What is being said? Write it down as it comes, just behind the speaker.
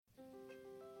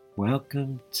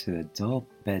Welcome to Adult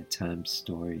Bedtime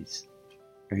Stories.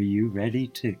 Are you ready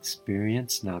to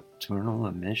experience nocturnal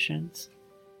emissions?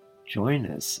 Join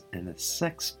us in a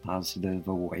sex-positive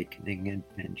awakening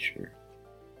adventure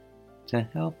to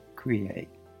help create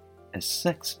a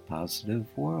sex-positive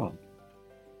world.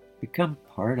 Become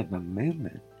part of a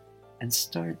movement and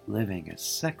start living a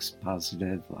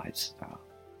sex-positive lifestyle,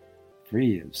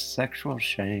 free of sexual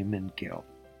shame and guilt.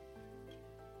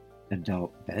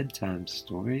 Adult Bedtime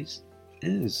Stories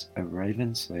is a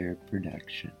Ravenslayer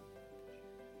production.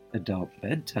 Adult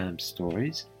Bedtime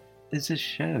Stories is a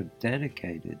show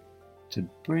dedicated to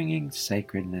bringing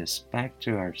sacredness back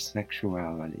to our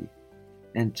sexuality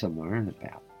and to learn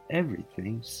about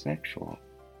everything sexual.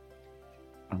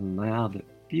 Allow the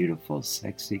beautiful,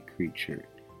 sexy creature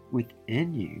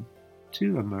within you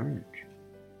to emerge.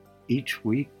 Each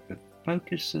week, the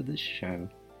focus of the show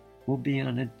will be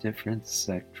on a different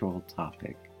sexual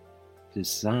topic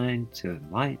designed to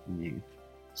enlighten you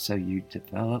so you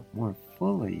develop more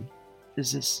fully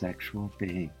as a sexual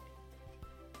being.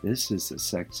 This is a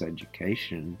sex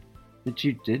education that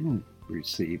you didn't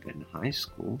receive in high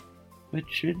school but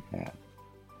should have.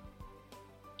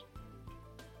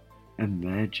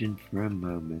 Imagine for a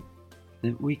moment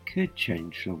that we could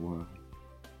change the world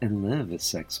and live a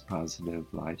sex-positive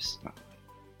lifestyle.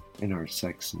 In our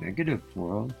sex-negative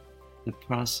world, the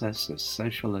process of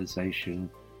socialization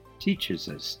teaches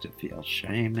us to feel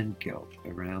shame and guilt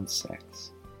around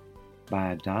sex.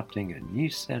 By adopting a new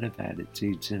set of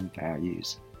attitudes and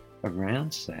values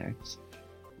around sex,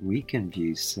 we can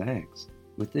view sex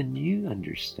with a new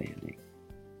understanding,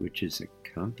 which is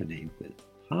accompanied with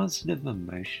positive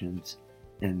emotions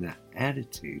and the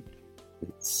attitude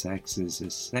that sex is a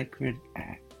sacred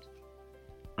act.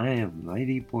 I am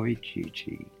Ladyboy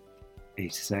Gigi, a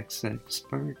sex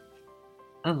expert,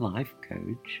 a life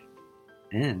coach,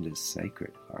 and a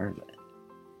sacred harlot.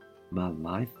 My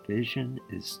life vision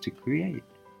is to create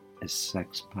a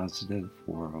sex-positive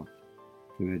world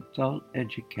through adult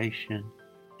education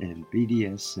and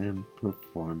BDSM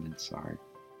performance art.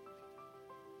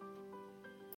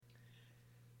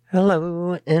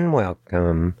 Hello and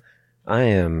welcome. I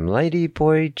am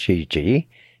Ladyboy Gigi,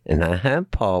 and I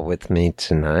have Paul with me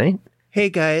tonight.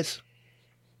 Hey guys.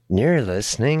 You're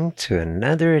listening to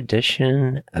another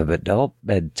edition of Adult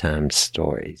Bedtime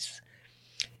Stories.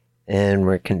 And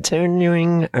we're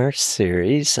continuing our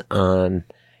series on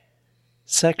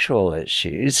sexual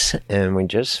issues. And we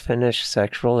just finished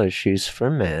sexual issues for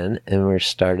men, and we're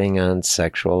starting on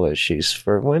sexual issues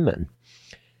for women.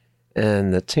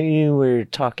 And the two we're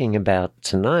talking about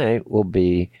tonight will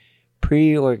be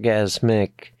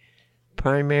pre-orgasmic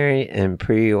primary and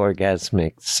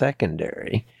pre-orgasmic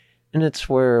secondary. And it's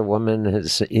where a woman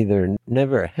has either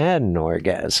never had an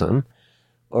orgasm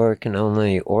or can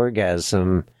only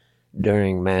orgasm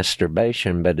during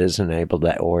masturbation but isn't able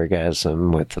to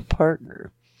orgasm with a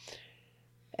partner.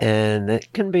 And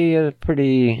it can be a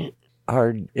pretty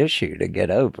hard issue to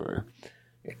get over.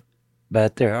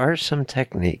 But there are some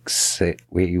techniques that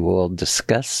we will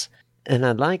discuss, and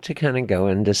I'd like to kind of go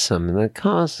into some of the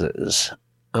causes.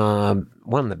 One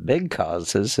of the big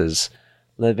causes is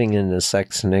living in a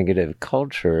sex-negative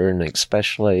culture, and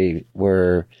especially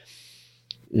where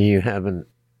you have an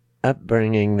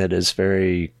upbringing that is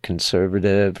very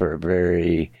conservative or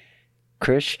very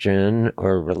Christian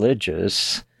or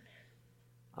religious.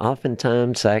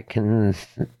 Oftentimes that can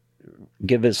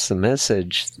give us the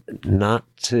message not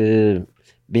to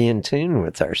be in tune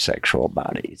with our sexual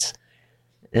bodies.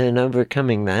 And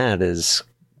overcoming that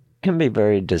can be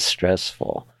very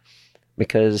distressful.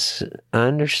 Because I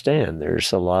understand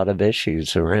there's a lot of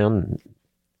issues around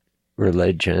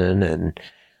religion and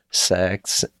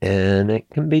sex, and it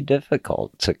can be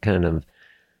difficult to kind of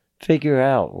figure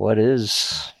out what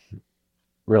is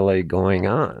really going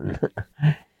on.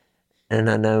 And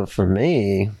I know for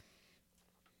me,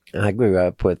 I grew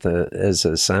up as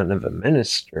a son of a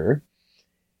minister,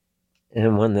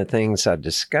 and one of the things I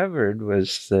discovered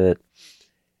was that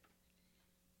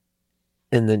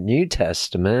in the New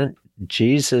Testament,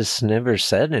 Jesus never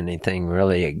said anything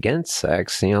really against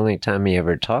sex. The only time he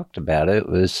ever talked about it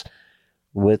was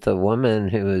with a woman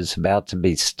who was about to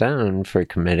be stoned for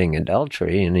committing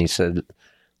adultery, and he said,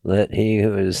 "Let he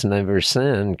who has never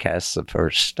sinned cast the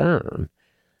first stone."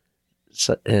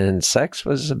 So, and sex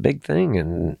was a big thing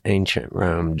in ancient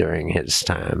Rome during his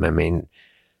time. I mean,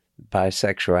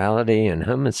 bisexuality and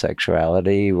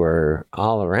homosexuality were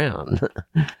all around.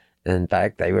 In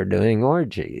fact, they were doing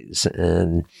orgies,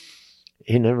 and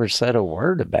he never said a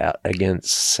word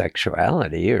against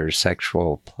sexuality or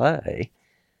sexual play.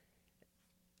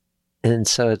 And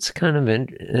so it's kind of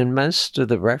and most of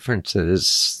the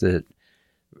references that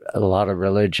a lot of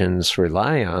religions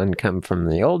rely on come from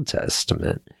the Old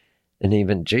Testament. And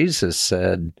even Jesus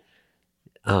said,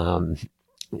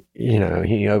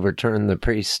 he overturned the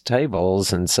priest's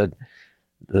tables and said,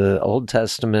 the Old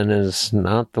Testament is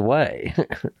not the way.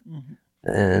 Mm-hmm.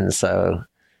 And so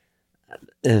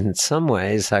in some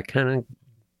ways, I kind of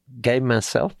gave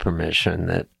myself permission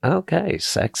that, okay,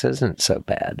 sex isn't so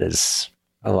bad as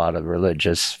a lot of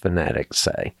religious fanatics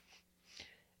say.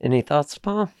 Any thoughts,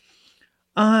 Paul?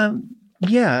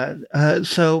 Yeah.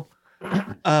 So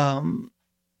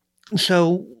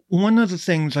one of the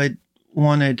things I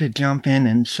wanted to jump in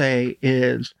and say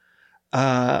is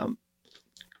that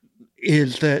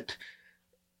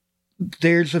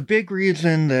there's a big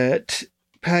reason that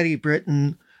Patty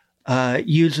Britton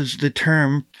uses the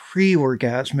term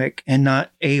pre-orgasmic and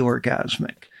not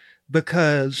aorgasmic,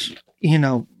 because,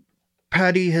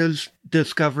 Patty has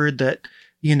discovered that,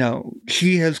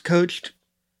 she has coached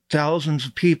thousands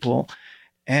of people,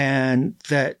 and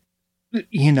that,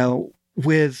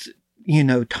 with,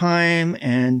 time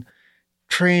and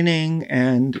training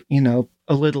and,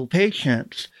 a little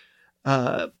patience,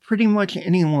 pretty much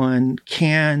anyone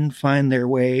can find their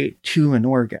way to an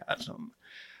orgasm.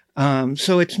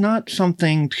 So it's not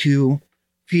something to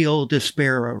feel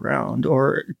despair around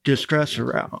or distress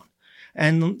around.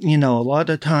 And, a lot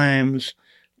of times,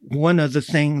 one of the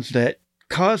things that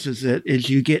causes it is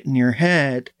you get in your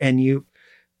head and you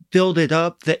build it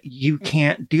up that you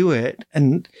can't do it,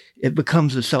 and it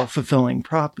becomes a self-fulfilling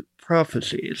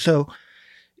prophecy. So,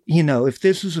 if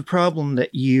this is a problem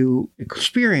that you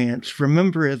experience,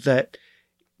 remember that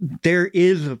there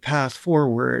is a path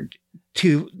forward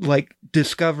to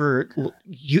discover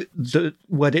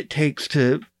what it takes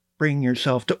to bring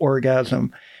yourself to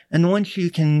orgasm. And once you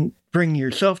can bring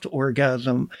yourself to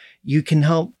orgasm, you can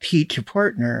help teach a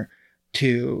partner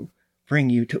to bring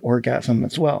you to orgasm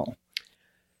as well.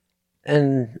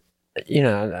 And,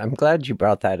 I'm glad you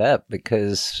brought that up,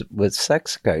 because with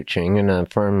sex coaching, and I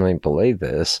firmly believe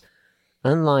this,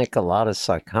 unlike a lot of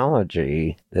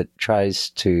psychology that tries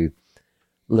to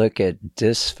look at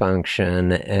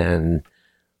dysfunction and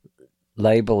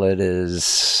label it as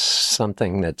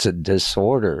something that's a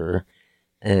disorder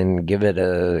and give it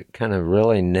a kind of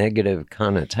really negative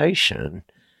connotation,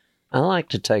 I like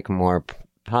to take a more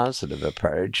positive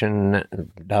approach.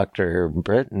 And Dr.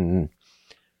 Britton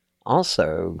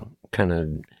also kind of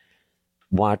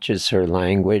watches her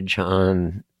language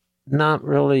on not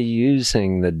really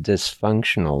using the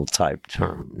dysfunctional type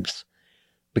terms,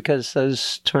 because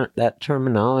that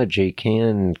terminology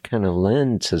can kind of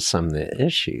lend to some of the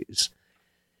issues.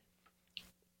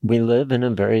 We live in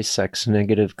a very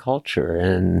sex-negative culture,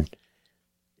 and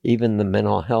even the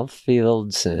mental health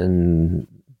fields and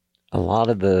a lot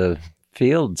of the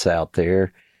fields out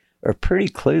there are pretty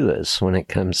clueless when it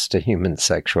comes to human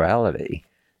sexuality.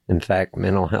 In fact,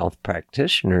 mental health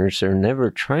practitioners are never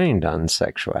trained on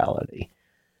sexuality.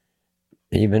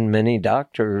 Even many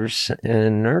doctors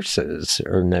and nurses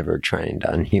are never trained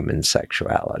on human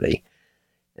sexuality.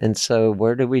 And so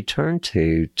where do we turn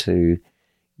to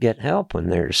get help when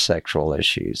there's sexual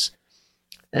issues?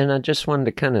 And I just wanted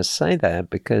to kind of say that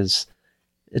because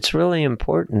it's really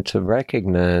important to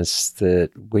recognize that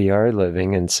we are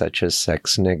living in such a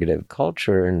sex-negative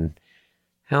culture and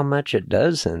how much it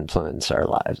does influence our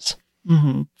lives.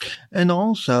 Mm-hmm. And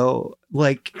also,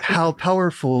 how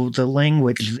powerful the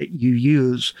language that you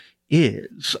use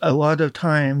is. A lot of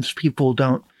times people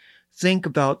don't think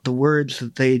about the words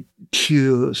that they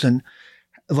choose and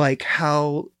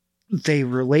how they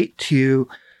relate to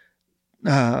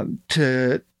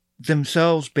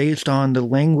themselves based on the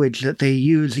language that they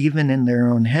use, even in their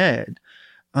own head.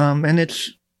 And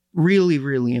it's really,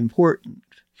 really important.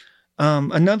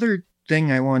 Another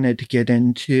thing I wanted to get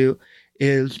into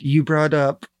is you brought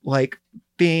up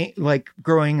being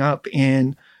growing up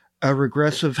in a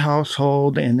regressive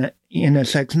household and in a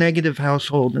sex negative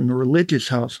household and a religious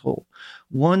household.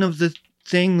 One of the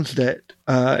things that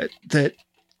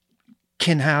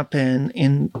can happen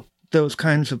in those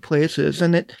kinds of places,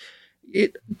 and it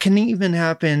can even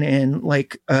happen in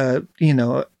a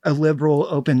liberal,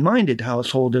 open-minded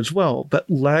household as well. But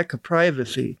lack of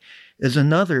privacy is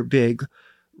another big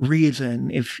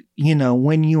reason. If,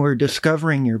 when you are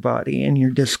discovering your body and you're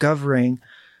discovering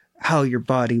how your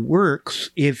body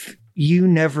works, if you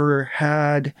never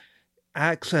had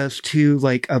access to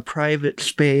a private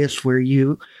space where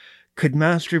you could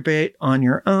masturbate on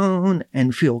your own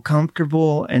and feel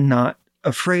comfortable and not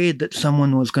afraid that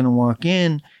someone was going to walk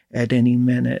in at any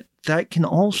minute, that can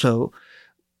also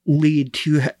lead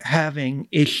to having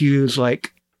issues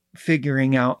like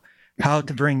figuring out how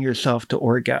to bring yourself to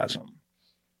orgasm.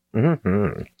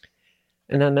 Mm-hmm.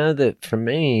 And I know that for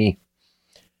me,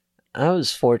 I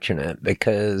was fortunate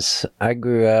because I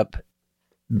grew up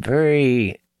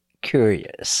very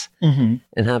curious, Mm-hmm.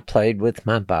 and I played with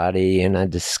my body, and I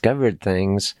discovered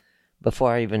things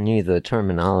before I even knew the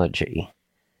terminology.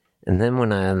 And then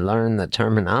when I learned the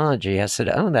terminology, I said,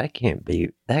 "Oh, that can't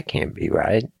be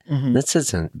right. Mm-hmm. This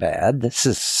isn't bad. This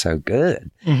is so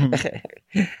good."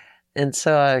 Mm-hmm. And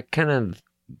so I kind of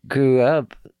grew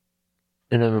up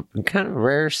in a kind of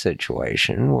rare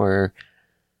situation where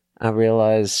I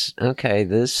realized, okay,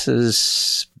 this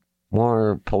is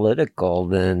more political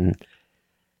than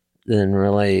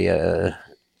really a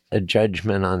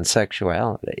judgment on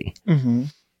sexuality. Mm-hmm.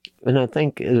 And I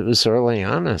think it was early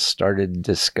on I started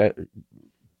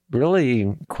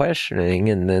really questioning,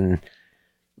 and then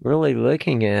really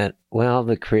looking at, well,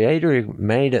 the Creator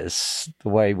made us the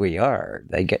way we are.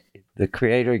 The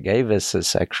Creator gave us a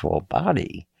sexual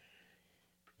body,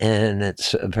 and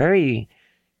it's a very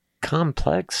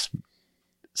complex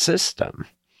system.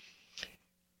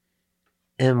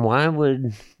 And why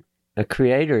would a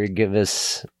Creator give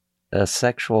us a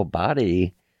sexual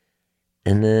body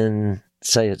and then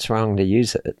say it's wrong to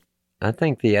use it? I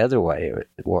think the other way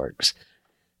it works.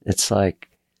 It's like,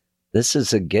 this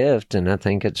is a gift, and I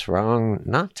think it's wrong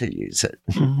not to use it.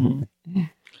 Mm-hmm.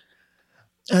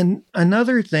 And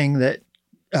another thing that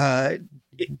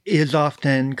is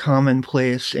often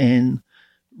commonplace in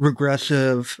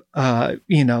regressive,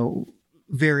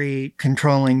 very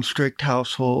controlling, strict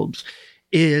households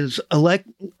is a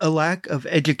lack of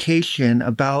education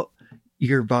about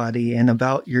your body and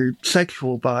about your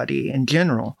sexual body in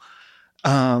general.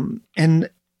 And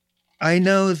I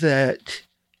know that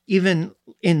even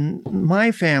in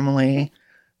my family,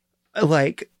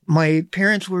 like, my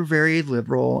parents were very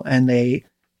liberal and they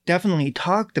definitely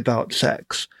talked about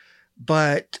sex,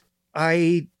 but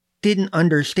I didn't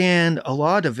understand a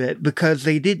lot of it because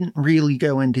they didn't really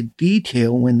go into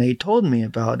detail when they told me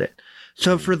about it.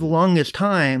 So for the longest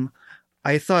time,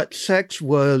 I thought sex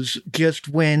was just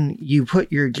when you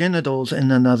put your genitals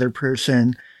in another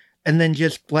person and then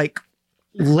just like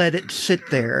let it sit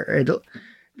there.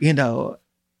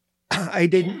 I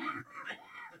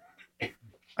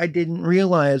didn't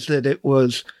realize that it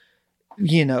was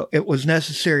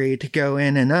necessary to go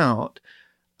in and out.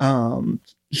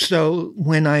 So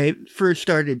when I first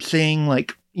started seeing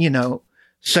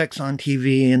sex on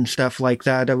TV and stuff like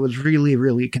that, I was really,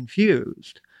 really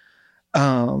confused.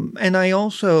 And I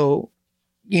also,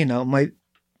 I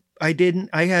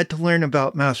had to learn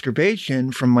about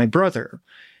masturbation from my brother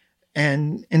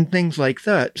and things like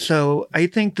that. So I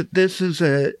think that this is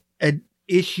an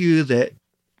issue that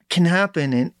can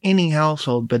happen in any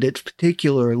household, but it's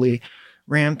particularly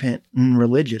rampant in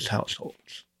religious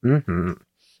households. Mm-hmm.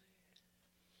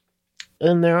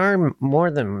 And there are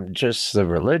more than just the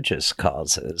religious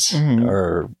causes, Mm-hmm.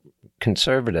 or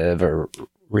conservative or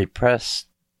repressive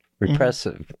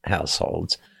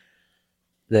households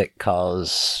that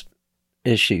cause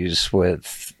issues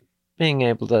with being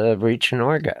able to reach an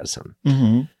orgasm.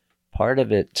 Mm-hmm. Part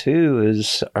of it, too,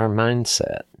 is our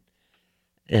mindset.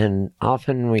 And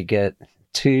often we get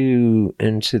too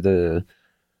into the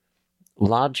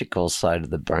logical side of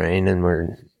the brain, and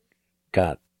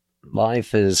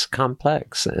life is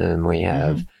complex, and we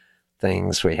have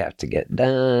things we have to get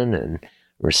done and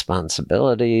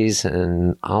responsibilities.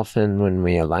 And often when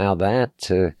we allow that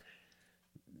to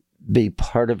be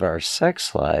part of our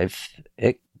sex life,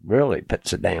 it really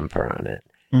puts a damper on it.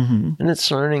 Mm-hmm. And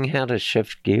it's learning how to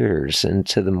shift gears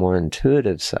into the more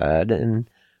intuitive side, and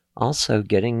also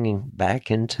getting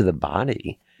back into the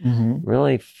body,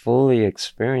 really fully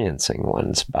experiencing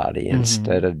one's body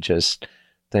instead of just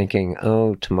thinking,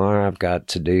 oh, tomorrow I've got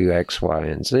to do X, Y,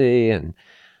 and Z. And,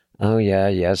 oh, yeah,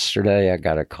 yesterday I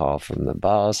got a call from the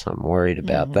boss. I'm worried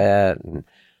about that. And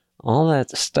all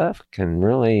that stuff can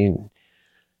really...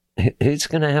 Who's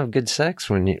going to have good sex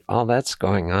when all that's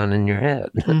going on in your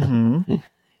head?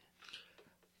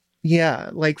 Yeah,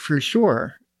 for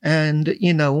sure. And,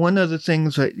 one of the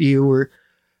things that you were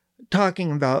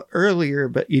talking about earlier,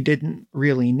 but you didn't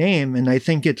really name, and I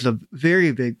think it's a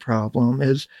very big problem,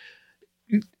 is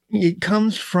it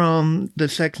comes from the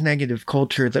sex negative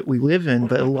culture that we live in,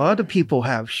 but a lot of people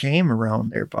have shame around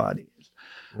their bodies.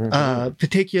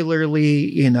 Particularly,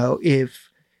 if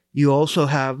you also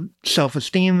have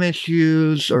self-esteem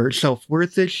issues or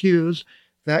self-worth issues,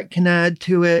 that can add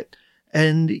to it.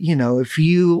 And, if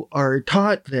you are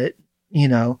taught that,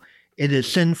 it is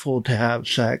sinful to have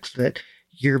sex, that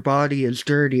your body is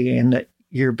dirty and that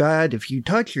you're bad if you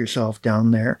touch yourself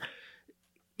down there,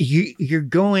 you're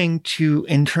going to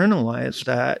internalize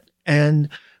that And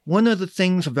one of the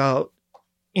things about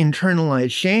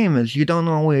internalized shame is you don't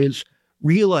always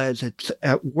realize it's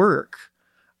at work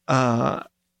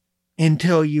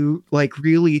until you like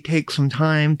really take some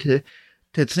time to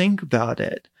think about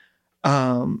it.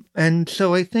 And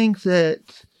so I think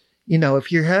that,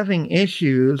 if you're having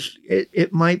issues,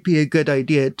 it might be a good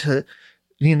idea to,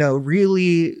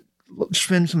 really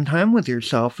spend some time with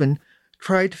yourself and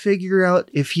try to figure out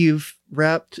if you've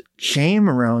wrapped shame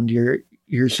around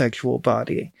your sexual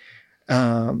body.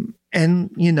 And,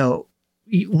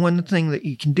 one thing that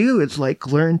you can do is like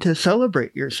learn to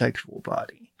celebrate your sexual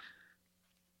body.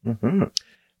 Mm-hmm.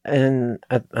 And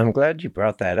I'm glad you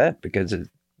brought that up, because it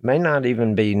may not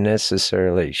even be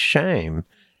necessarily shame.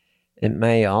 It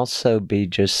may also be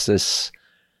just this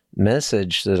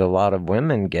message that a lot of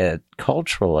women get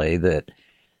culturally, that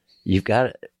you've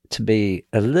got to be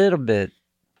a little bit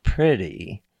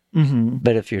pretty, Mm-hmm.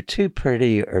 but if you're too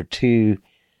pretty or too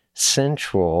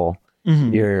sensual,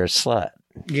 Mm-hmm. you're a slut.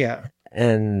 Yeah.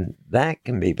 And that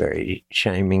can be very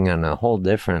shaming on a whole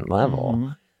different level, Mm-hmm.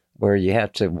 where you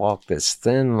have to walk this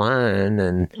thin line,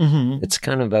 and Mm-hmm. it's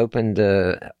kind of open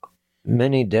to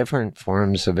many different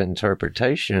forms of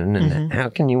interpretation. And Mhm. how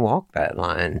can you walk that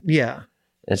line? Yeah.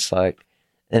 It's like,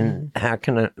 and how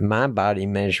can my body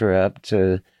measure up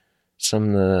to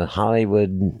some of the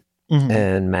Hollywood Mhm.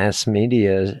 and mass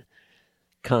media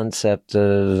concept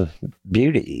of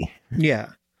beauty?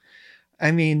 Yeah.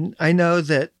 I mean, I know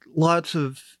that lots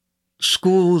of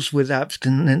schools with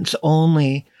abstinence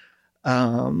only,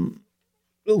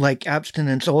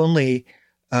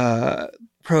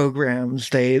 programs,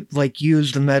 they like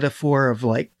use the metaphor of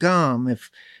like gum.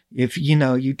 If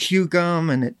you chew gum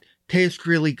and it tastes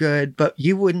really good, but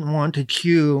you wouldn't want to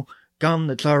chew gum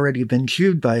that's already been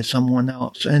chewed by someone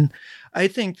else. And I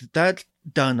think that that's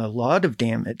done a lot of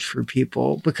damage for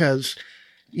people, because,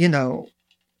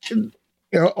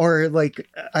 or like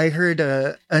I heard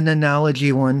an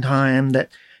analogy one time that,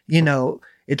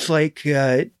 it's like,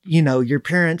 your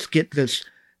parents get this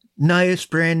nice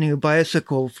brand new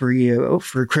bicycle for you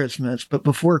for Christmas, but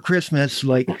before Christmas,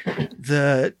 like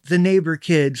the neighbor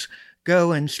kids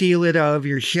go and steal it out of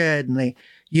your shed, and they,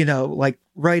 like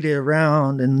ride it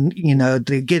around, and,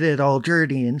 they get it all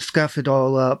dirty and scuff it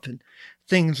all up and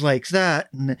things like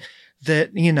that. And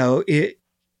that,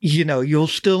 you'll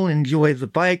still enjoy the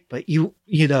bike, but you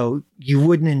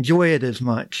wouldn't enjoy it as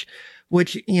much,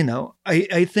 which,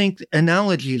 I think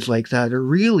analogies like that are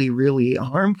really, really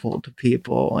harmful to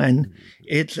people. And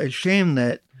it's a shame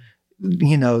that,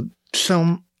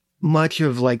 so much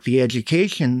of like the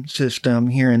education system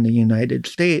here in the United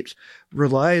States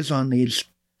relies on these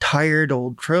tired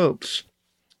old tropes.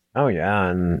 Oh yeah,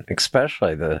 and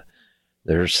especially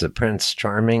there's the Prince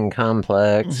Charming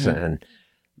complex, Mhm. and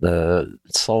the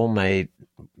soulmate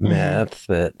myth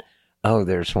that, oh,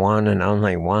 there's one and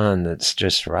only one that's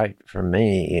just right for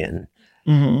me, and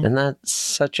Mhm. that's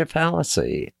such a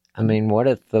fallacy. I mean, what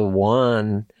if the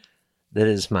one that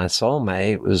is my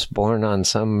soulmate was born on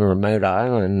some remote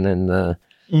island in the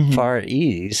Mhm. Far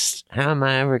East? How am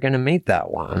I ever going to meet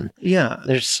that one? Yeah.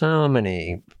 There's so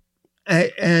many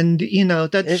And,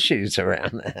 that's issues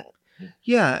around that.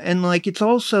 Yeah, and like it's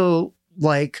also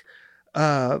like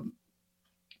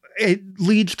it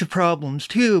leads to problems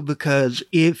too, because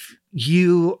if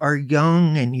you are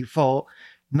young and you fall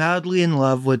madly in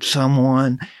love with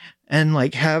someone and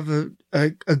like have a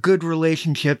good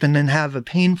relationship, and then have a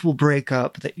painful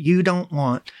breakup that you don't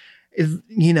want,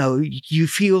 you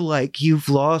feel like you've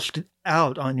lost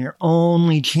out on your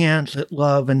only chance at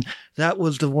love, and that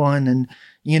was the one, and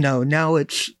now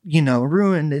it's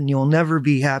ruined, and you'll never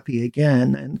be happy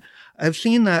again. And I've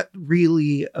seen that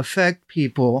really affect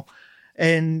people.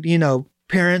 And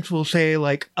parents will say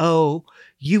like, oh,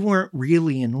 you weren't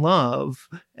really in love.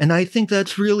 And I think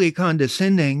that's really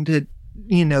condescending to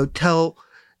tell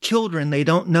children they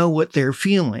don't know what they're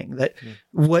feeling, that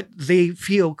what they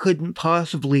feel couldn't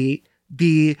possibly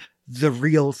be the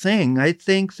real thing. I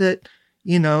think that,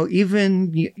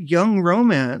 even young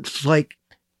romance, like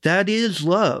that is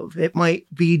love. It might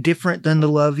be different than the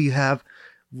love you have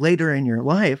later in your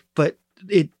life, but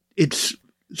it's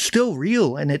still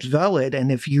real and it's valid.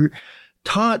 And if you're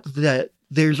taught that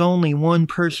there's only one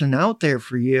person out there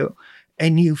for you,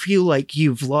 and you feel like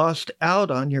you've lost out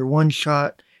on your one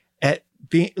shot at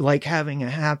being like having a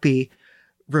happy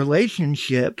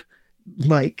relationship,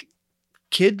 like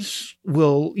kids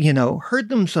will, hurt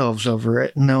themselves over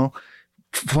it, and they'll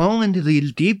fall into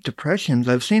these deep depressions.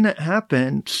 I've seen it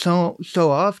happen so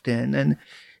often, and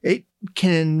it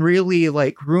can really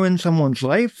like ruin someone's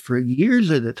life for years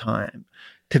at a time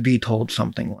to be told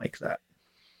something like that.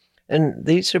 And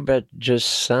these are but just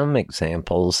some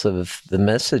examples of the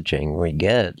messaging we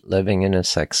get living in a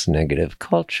sex-negative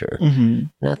culture. Mm-hmm.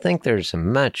 And I think there's a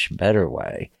much better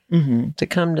way Mm-hmm. to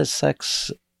come to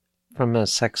sex from a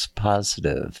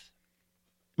sex-positive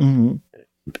Mm-hmm.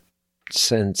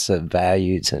 sense of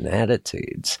values and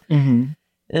attitudes. Mm-hmm.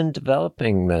 In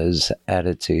developing those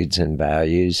attitudes and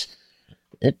values,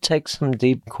 it takes some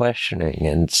deep questioning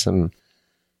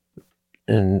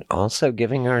and also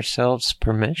giving ourselves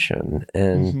permission.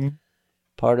 And Mm-hmm.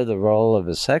 part of the role of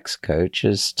a sex coach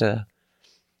is to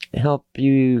help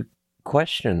you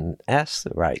ask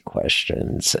the right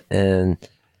questions, and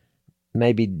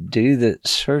maybe do the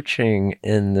searching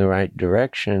in the right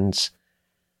directions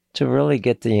to really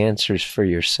get the answers for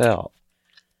yourself.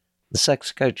 The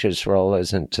sex coach's role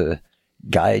isn't to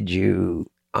guide you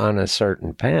on a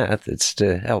certain path. It's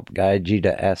to help guide you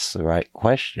to ask the right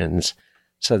questions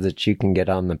so that you can get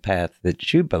on the path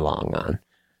that you belong on,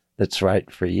 that's right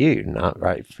for you, not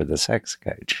right for the sex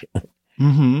coach.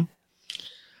 Mm-hmm.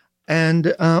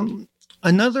 And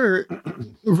another,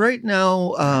 right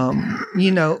now,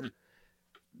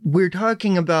 we're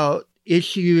talking about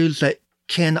issues that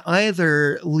can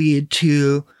either lead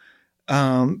to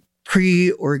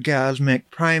pre-orgasmic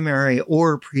primary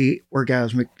or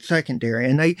pre-orgasmic secondary.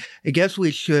 And I guess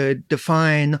we should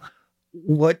define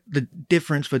what the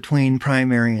difference between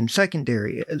primary and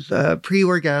secondary is.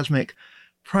 Pre-orgasmic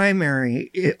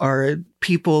primary are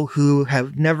people who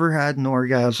have never had an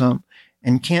orgasm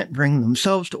and can't bring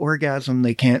themselves to orgasm.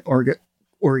 They can't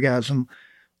orgasm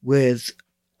with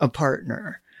a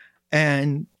partner.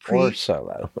 And Or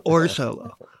solo. or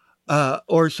solo.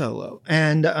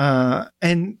 And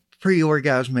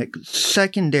pre-orgasmic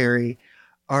secondary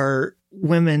are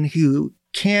women who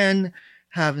can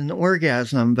have an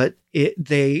orgasm, but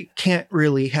they can't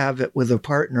really have it with a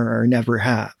partner or never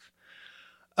have.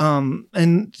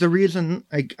 And the reason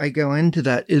I go into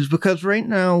that is because right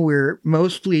now we're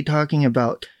mostly talking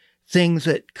about things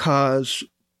that cause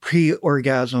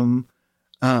pre-orgasm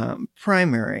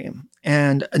primary.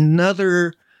 And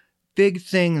another big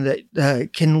thing that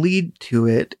can lead to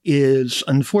it is,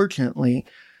 unfortunately,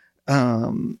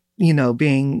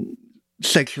 being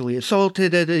sexually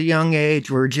assaulted at a young age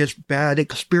or just bad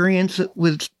experience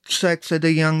with sex at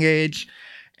a young age.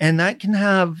 And that can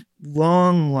have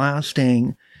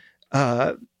long-lasting,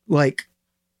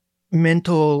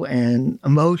 mental and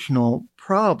emotional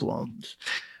problems.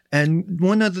 And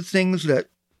one of the things that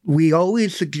we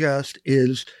always suggest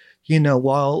is,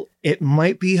 while it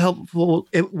might be helpful,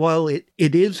 while it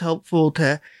is helpful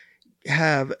to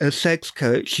have a sex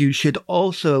coach, you should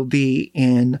also be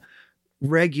in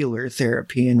regular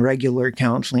therapy and regular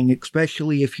counseling,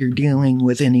 especially if you're dealing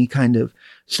with any kind of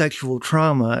sexual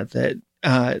trauma that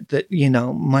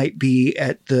might be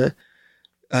at the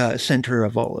center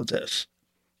of all of this.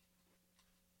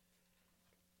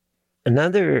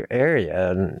 Another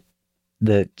area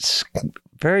that's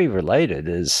very related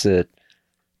is that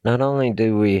not only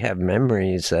do we have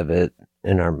memories of it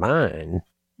in our mind,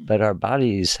 but our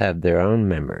bodies have their own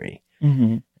memory.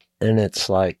 Mm-hmm. And it's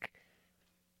like,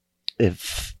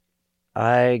 if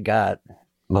I got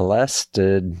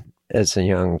molested as a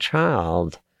young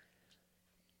child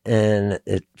and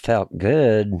it felt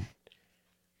good,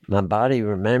 my body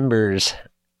remembers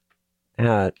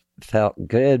how it felt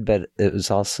good, but it was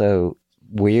also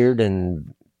weird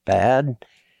and bad.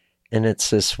 And it's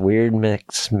this weird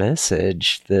mixed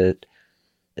message that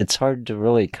it's hard to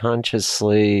really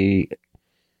consciously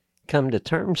come to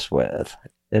terms with.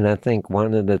 And I think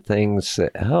one of the things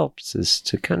that helps is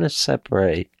to kind of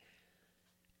separate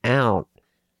out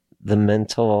the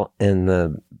mental and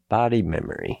the body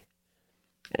memory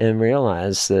and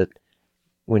realize that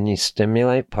when you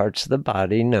stimulate parts of the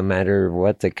body, no matter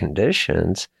what the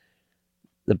conditions,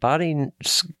 the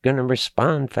body's going to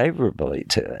respond favorably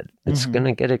to it. It's Mm-hmm. going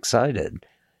to get excited.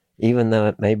 Even though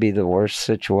it may be the worst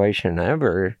situation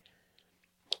ever,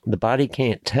 the body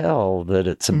can't tell that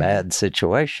it's a bad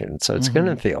situation. So it's going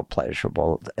to feel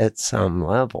pleasurable at some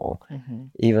level,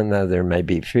 even though there may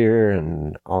be fear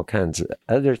and all kinds of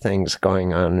other things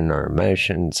going on in our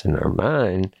emotions and our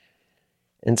mind.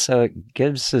 And so it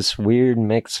gives this weird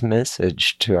mixed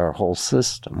message to our whole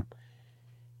system.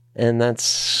 And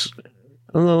that's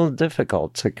a little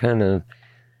difficult to kind of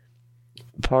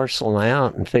parcel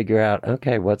out and figure out,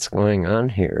 okay, what's going on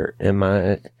here? And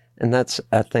that's,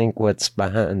 I think, what's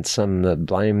behind some of the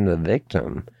blame the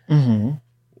victim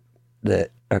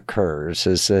that occurs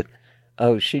is that,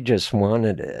 oh, she just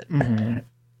wanted it.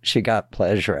 She got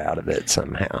pleasure out of it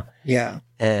somehow. Yeah.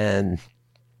 And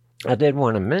I did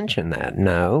want to mention that.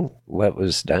 No, what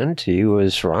was done to you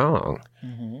was wrong.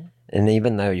 And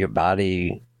even though your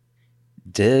body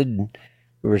did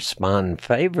respond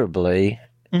favorably,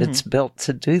 it's built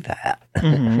to do that.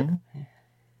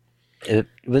 It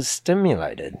was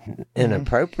stimulated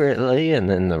inappropriately and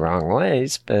in the wrong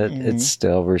ways, but it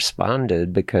still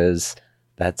responded because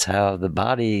that's how the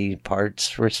body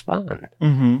parts respond.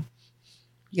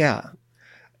 Yeah.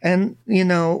 And, you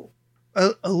know,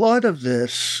 a lot of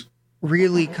this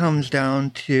really comes down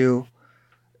to,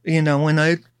 you know, when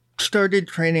I started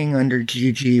training under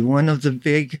Gigi, one of the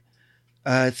big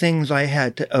things I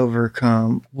had to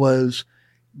overcome was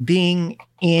being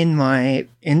in my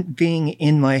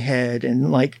head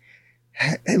and like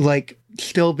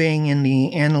still being in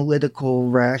the analytical,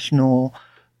 rational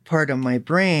part of my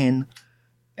brain.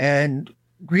 And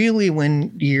really,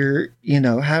 when you're, you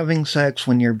know, having sex,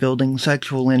 when you're building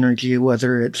sexual energy,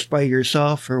 whether it's by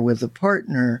yourself or with a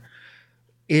partner,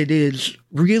 it is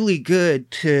really good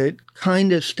to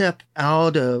kind of step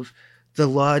out of the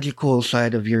logical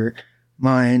side of your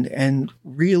mind and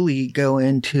really go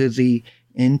into the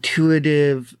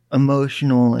intuitive,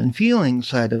 emotional, and feeling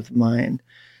side of the mind.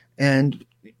 And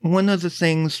one of the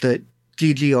things that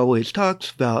Gigi always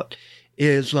talks about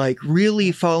is like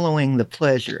really following the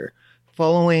pleasure,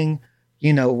 following,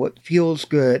 you know, what feels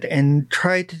good, and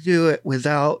try to do it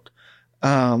without,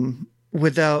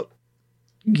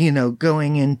 you know,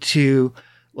 going into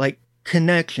like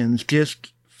connections.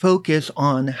 Just focus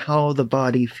on how the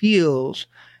body feels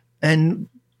and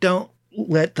don't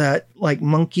let that like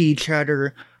monkey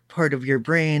chatter part of your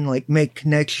brain like make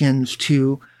connections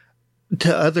to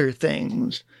other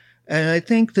things. And I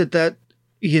think that,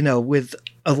 you know, with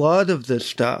a lot of this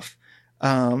stuff,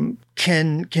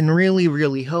 can really,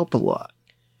 really help a lot.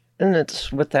 And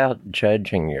it's without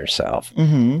judging yourself.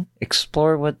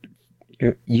 Explore what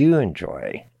you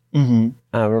enjoy. I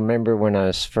remember when I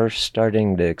was first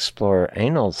starting to explore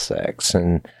anal sex,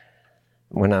 and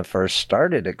when I first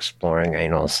started exploring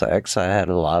anal sex, I had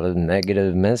a lot of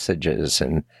negative messages,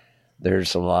 and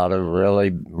there's a lot of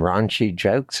really raunchy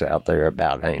jokes out there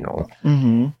about anal.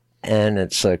 And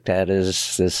it's looked at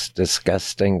as this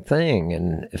disgusting thing.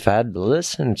 And if I'd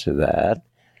listened to that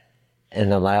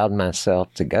and allowed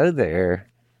myself to go there,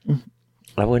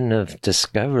 I wouldn't have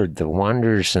discovered the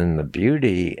wonders and the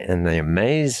beauty and the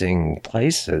amazing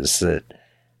places that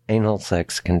anal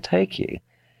sex can take you.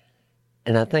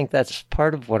 And I think that's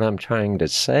part of what I'm trying to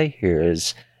say here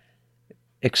is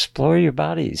explore your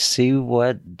body, see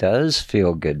what does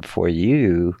feel good for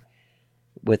you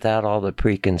without all the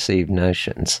preconceived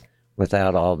notions,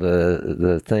 without all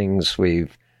the things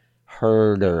we've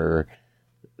heard or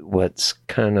what's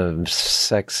kind of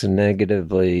sex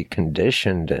negatively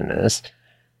conditioned in us.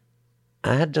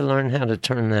 I had to learn how to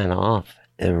turn that off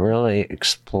and really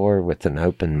explore with an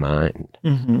open mind.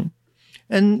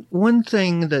 And one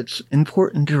thing that's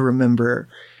important to remember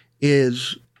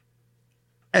is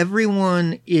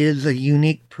everyone is a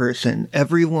unique person.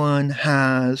 Everyone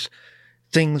has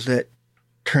things that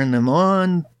turn them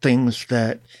on, things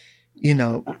that, you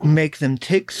know, make them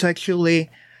tick sexually,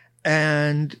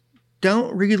 and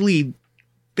don't really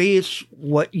base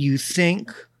what you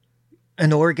think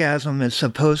an orgasm is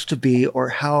supposed to be or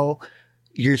how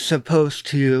you're supposed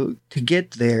to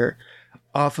get there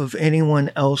off of anyone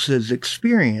else's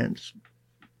experience.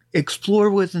 Explore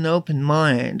with an open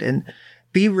mind and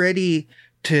be ready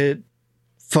to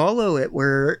follow it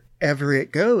wherever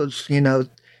it goes. You know,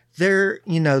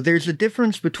 there's a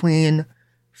difference between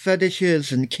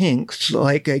fetishes and kinks.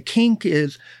 Like a kink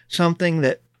is something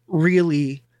that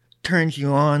really turns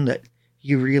you on, that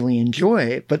you really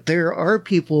enjoy. But there are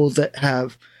people that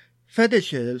have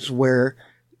fetishes where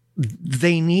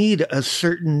they need a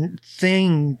certain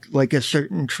thing, like a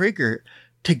certain trigger,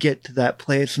 to get to that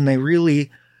place. And they really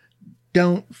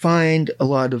don't find a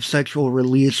lot of sexual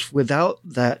release without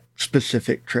that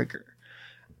specific trigger.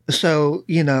 So,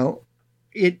 you know,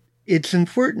 it's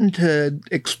important to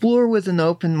explore with an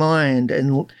open mind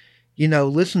and, you know,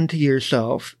 listen to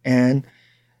yourself. And,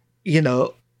 you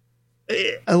know,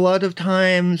 a lot of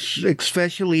times,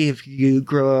 especially if you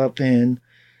grow up in,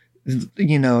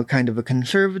 you know, kind of a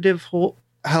conservative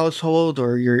household,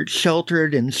 or you're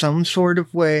sheltered in some sort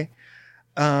of way,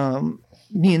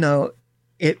 you know,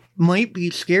 it might be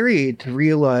scary to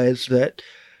realize that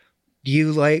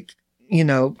you like, you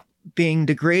know, being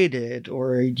degraded,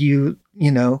 or you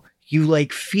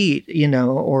like feet, you know,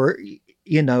 or,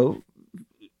 you know,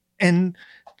 and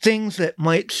things that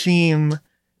might seem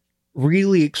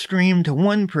really extreme to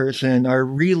one person are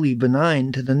really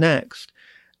benign to the next.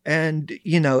 And,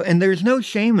 you know, and there's no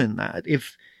shame in that.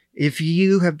 If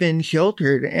you have been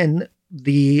sheltered and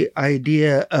the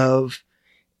idea of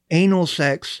anal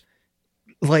sex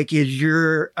like is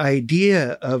your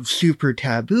idea of super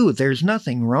taboo. There's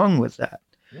nothing wrong with that.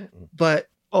 Mm-mm. But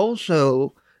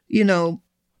also,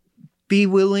 be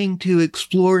willing to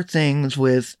explore things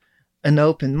with an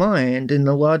open mind. And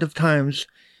a lot of times,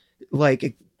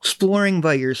 like exploring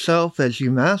by yourself as you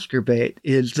masturbate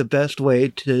is the best way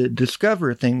to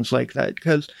discover things like that,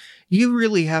 because you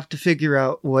really have to figure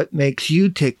out what makes you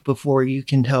tick before you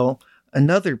can tell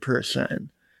another person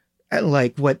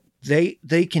like what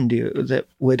they can do that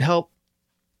would help.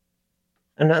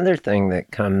 Another thing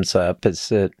that comes up is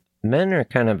that men are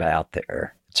kind of out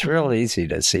there. It's real easy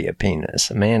to see a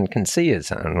penis. A man can see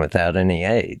his own without any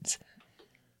aids.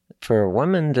 For a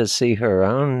woman to see her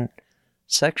own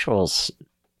sexual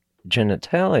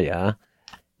genitalia,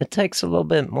 it takes a little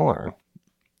bit more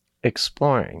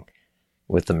exploring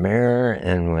with the mirror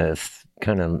and with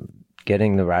kind of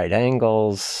getting the right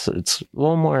angles. It's a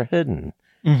little more hidden.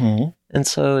 Mm-hmm. And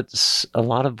so it's a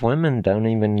lot of women don't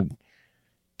even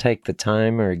take the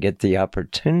time or get the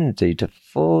opportunity to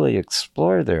fully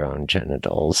explore their own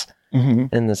genitals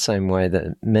Mm-hmm. in the same way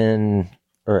that men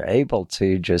are able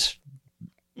to just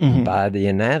Mm-hmm. by the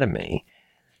anatomy.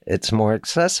 It's more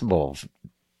accessible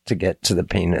to get to the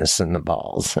penis and the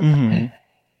balls. Mm-hmm.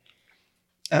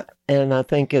 And I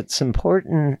think it's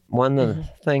important. One of the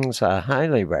things I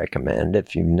highly recommend,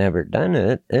 if you've never done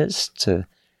it, is to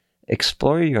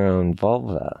explore your own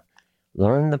vulva.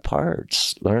 Learn the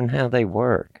parts, learn how they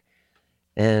work,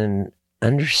 and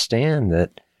understand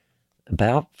that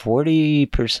about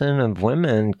 40% of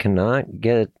women cannot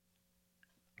get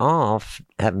off,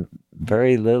 have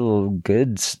very little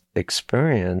good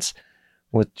experience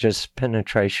with just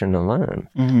penetration alone.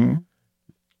 Mm-hmm.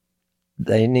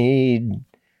 They need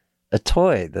a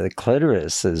toy. The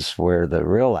clitoris is where the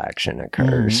real action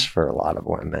occurs for a lot of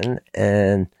women.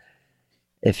 And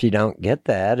if you don't get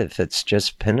that, if it's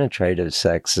just penetrative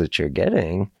sex that you're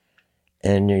getting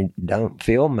and you don't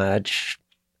feel much,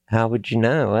 how would you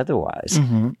know otherwise?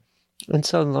 Mm-hmm. And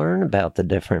so learn about the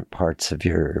different parts of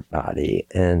your body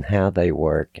and how they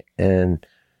work and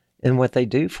what they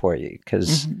do for you.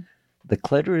 Because the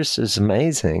clitoris is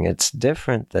amazing. It's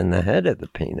different than the head of the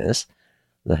penis.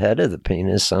 The head of the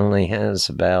penis only has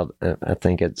about, I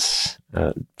think it's,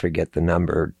 forget the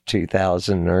number,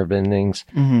 2,000 nerve endings,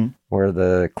 where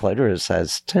the clitoris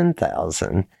has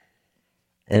 10,000.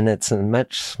 And it's a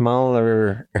much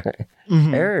smaller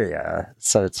area,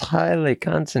 so it's highly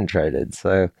concentrated.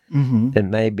 So it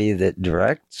may be that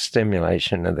direct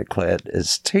stimulation of the clit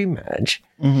is too much.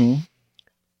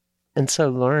 And so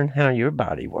learn how your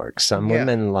body works. Some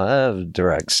women love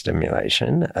direct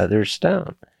stimulation, others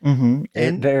don't.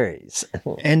 It varies.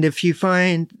 And if you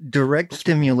find direct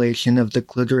stimulation of the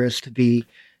clitoris to be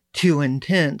too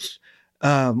intense,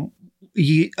 a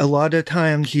lot of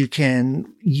times you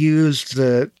can use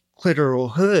the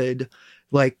clitoral hood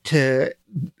like to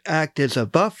act as a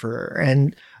buffer.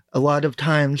 And a lot of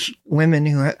times women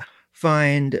who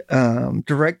find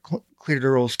direct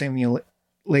clitoral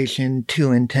stimulation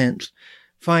too intense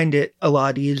find it a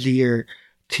lot easier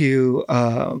to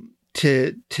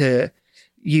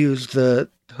use the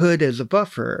hood as a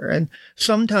buffer. And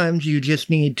sometimes you just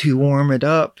need to warm it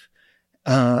up.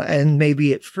 And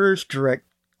maybe at first direct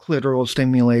clitoral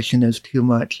stimulation is too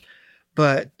much,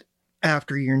 but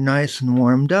after you're nice and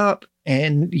warmed up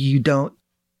and you don't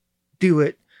do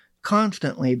it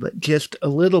constantly, but just a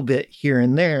little bit here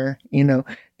and there,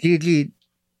 Gigi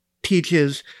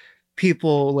teaches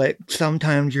people that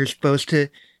sometimes you're supposed to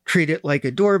treat it like a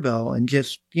doorbell and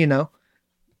just,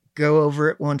 go over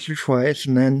it once or twice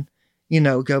and then,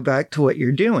 go back to what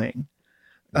you're doing.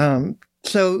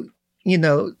 So,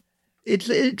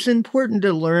 it's important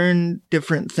to learn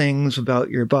different things about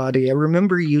your body. I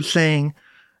remember you saying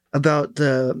about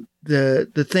the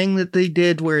thing that they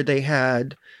did where they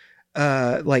had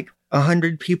like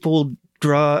 100 people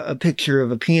draw a picture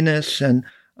of a penis and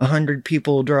 100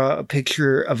 people draw a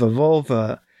picture of a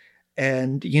vulva,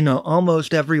 and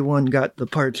almost everyone got the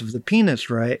parts of the penis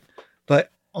right,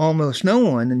 but almost no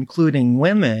one, including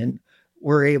women,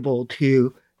 were able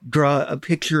to draw a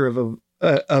picture of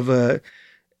a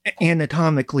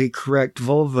anatomically correct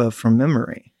vulva from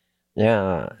memory.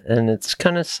 Yeah, and it's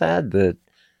kind of sad that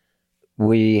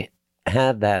we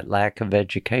have that lack of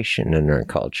education in our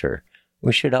culture.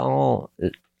 We should all,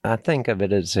 I think of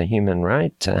it as a human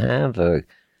right to have a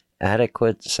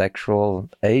adequate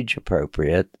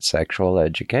age-appropriate sexual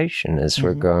education as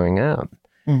we're growing up.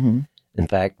 In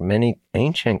fact, many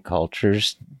ancient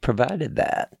cultures provided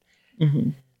that.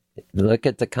 Look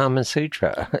at the Kama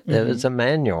Sutra. It was a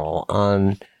manual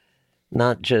on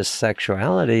not just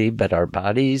sexuality, but our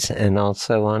bodies and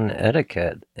also on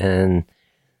etiquette. And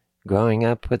growing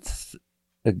up with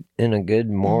in a good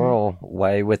moral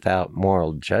way without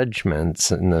moral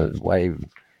judgments in the way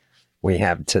we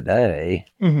have today.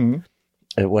 Mm-hmm.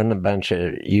 It wasn't a bunch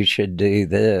of, you should do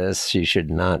this, you should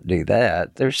not do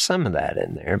that. There's some of that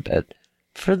in there, but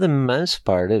for the most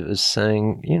part, it was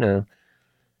saying,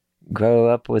 grow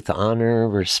up with honor,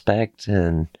 respect,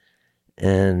 and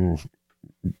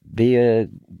be a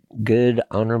good,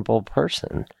 honorable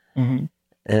person. Mm-hmm.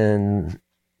 And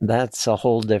that's a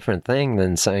whole different thing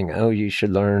than saying, oh, you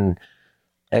should learn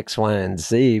X, Y, and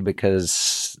Z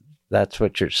because that's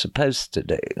what you're supposed to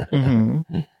do.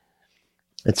 Mm-hmm.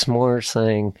 It's more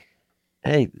saying,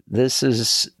 hey,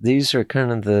 these are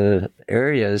kind of the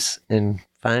areas, and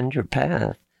find your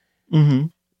path Mm-hmm.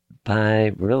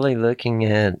 by really looking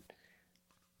at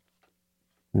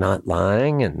not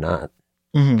lying and not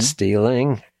Mm-hmm.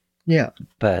 stealing, Yeah.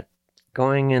 but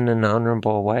going in an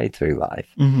honorable way through life.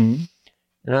 Mm-hmm.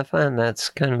 And I find that's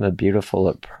kind of a beautiful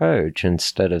approach,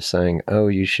 instead of saying, oh,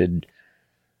 you should,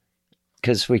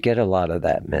 because we get a lot of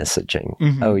that messaging.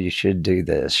 Mm-hmm. Oh, you should do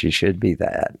this, you should be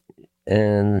that.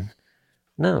 And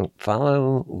no,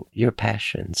 follow your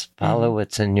passions, follow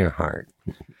what's in your heart.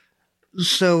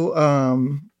 So,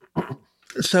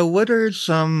 so what are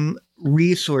some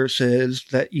resources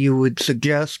that you would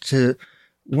suggest to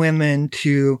women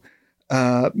to,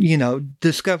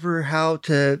 discover how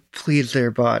to please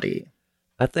their body?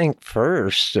 I think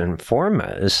first and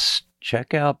foremost,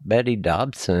 check out Betty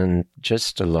Dobson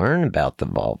just to learn about the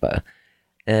vulva.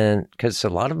 And because a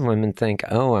lot of women think,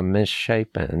 oh, I'm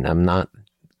misshapen, I'm not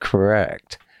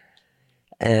correct,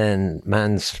 and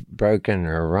mine's broken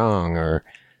or wrong. Or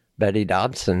Betty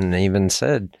Dobson even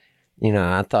said,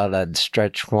 I thought I'd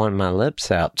stretched one of my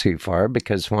lips out too far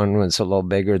because one was a little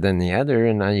bigger than the other,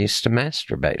 and I used to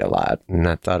masturbate a lot, and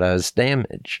I thought I was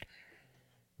damaged.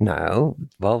 No,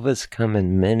 vulvas come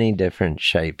in many different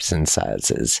shapes and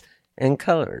sizes and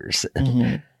colors.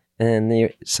 Mm-hmm.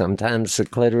 And sometimes the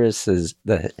clitoris is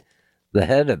the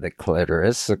head of the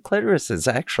clitoris. The clitoris is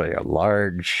actually a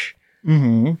larger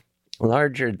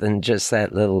than just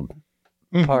that little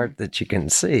part that you can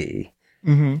see.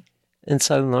 Mm-hmm. And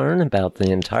so learn about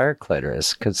the entire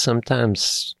clitoris, because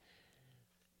sometimes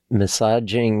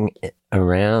massaging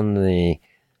around the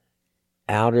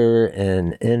outer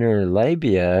and inner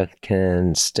labia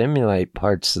can stimulate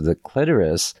parts of the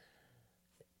clitoris,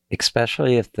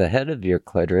 especially if the head of your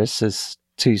clitoris is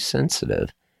too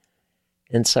sensitive.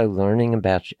 And so learning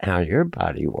about how your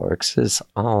body works is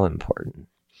all important.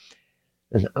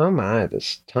 And oh my,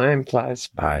 this time flies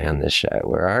by on this show.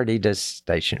 We're already to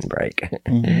station break.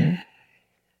 Mm-hmm.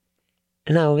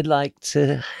 And I would like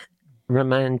to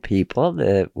remind people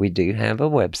that we do have a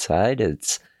website.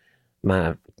 It's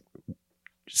my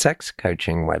sex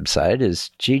coaching website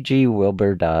is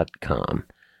ggwilber.com.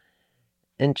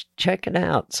 And check it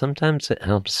out. Sometimes it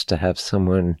helps to have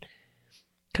someone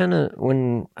kind of,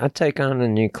 when I take on a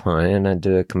new client, I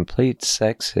do a complete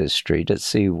sex history to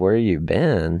see where you've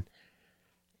been,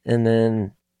 and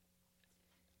then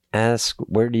ask,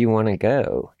 where do you want to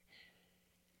go?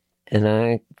 And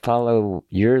I follow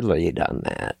your lead on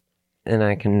that. And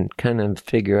I can kind of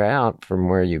figure out from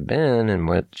where you've been and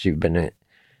what you've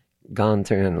gone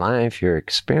through in life, your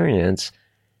experience,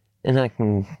 and I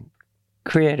can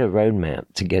create a roadmap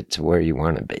to get to where you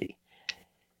want to be.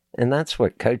 And that's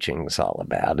what coaching is all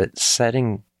about. It's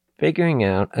figuring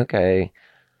out, okay,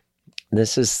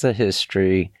 this is the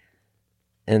history,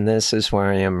 and this is where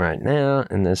I am right now,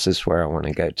 and this is where I want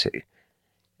to go to.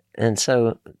 And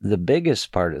so the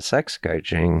biggest part of sex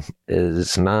coaching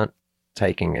is not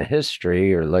taking a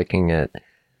history or looking at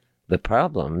the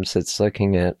problems. It's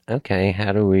looking at, okay,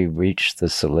 how do we reach the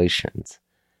solutions?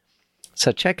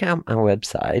 So check out my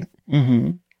website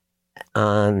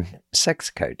on sex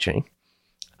coaching.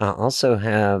 I also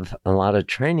have a lot of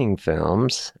training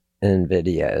films and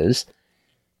videos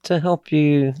to help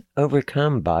you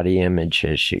overcome body image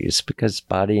issues, because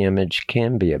body image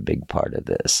can be a big part of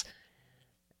this.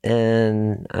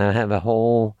 And I have a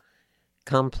whole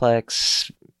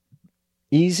complex,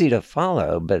 easy to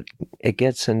follow, but it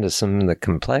gets into some of the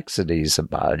complexities of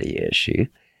body issue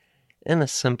in a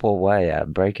simple way. I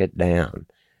break it down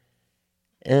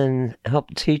and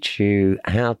help teach you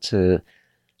how to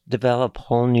develop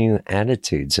whole new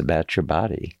attitudes about your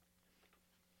body.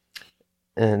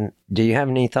 And do you have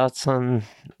any thoughts on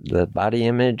the body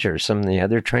image or some of the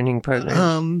other training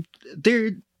programs?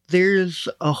 There's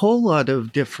a whole lot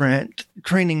of different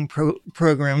training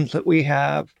programs that we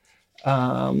have.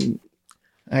 I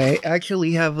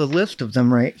actually have a list of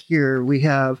them right here. We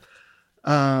have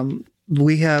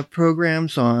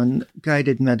programs on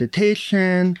guided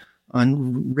meditation,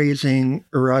 on raising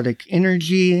erotic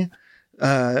energy,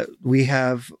 We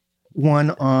have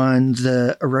one on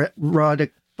the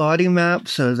erotic body map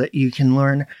so that you can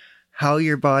learn how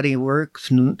your body works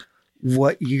and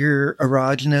what your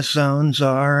erogenous zones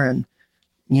are, and,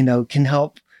 can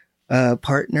help a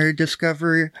partner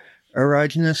discover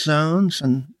erogenous zones.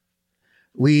 And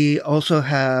we also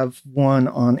have one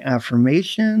on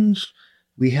affirmations.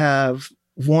 We have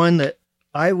one that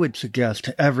I would suggest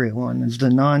to everyone is the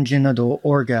non-genital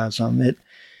orgasm. It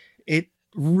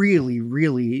really,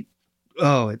 really,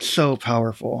 it's so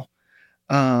powerful.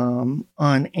 On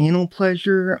anal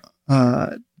pleasure,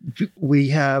 we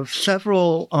have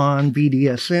several on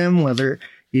BDSM, whether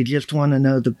you just want to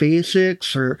know the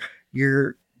basics or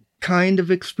you're kind of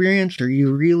experienced or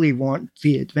you really want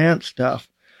the advanced stuff.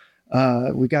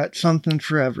 We got something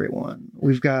for everyone.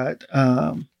 We've got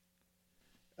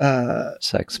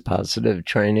sex positive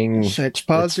training. Sex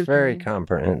positive. It's very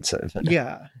comprehensive.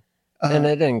 Yeah. And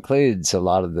it includes a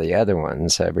lot of the other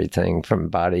ones, everything from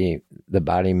the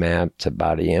body map to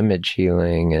body image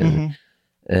healing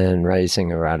and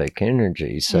raising erotic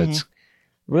energy. So it's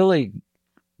really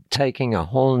taking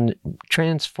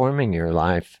transforming your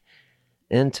life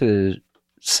into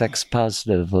sex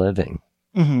positive living.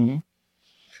 Mm-hmm.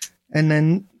 And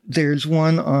then there's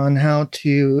one on how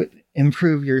to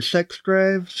improve your sex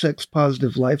drive, sex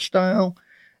positive lifestyle,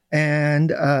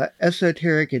 and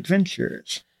esoteric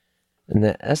adventures. And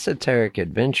the esoteric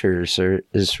adventures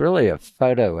is really a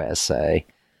photo essay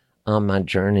on my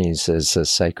journeys as a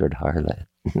sacred harlot.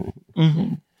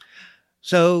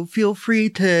 So feel free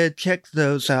to check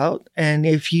those out. And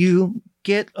if you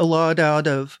get a lot out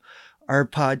of our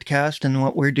podcast and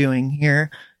what we're doing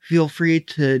here, feel free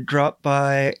to drop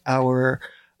by our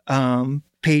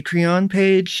Patreon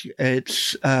page.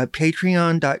 It's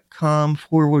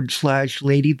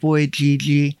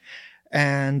patreon.com/ladyboygg.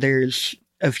 And there's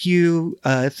a few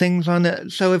things on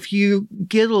it. So if you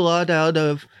get a lot out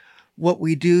of what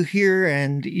we do here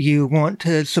and you want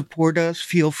to support us,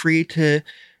 feel free to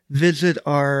visit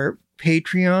our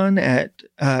Patreon at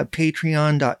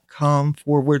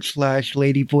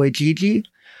patreon.com/ladyboygg.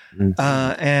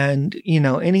 And,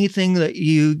 anything that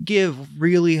you give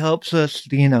really helps us,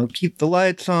 keep the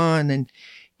lights on and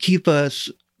keep us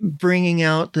bringing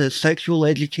out the sexual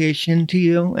education to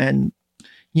you. And,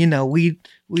 we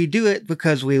do it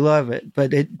because we love it,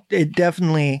 but it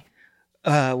definitely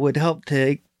would help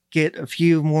to get a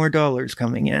few more dollars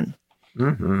coming in.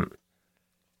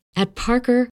 At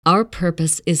Parker, our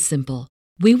purpose is simple.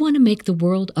 We want to make the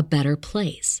world a better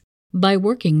place by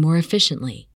working more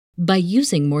efficiently, by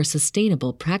using more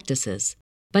sustainable practices,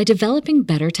 by developing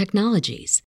better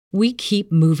technologies. We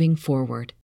keep moving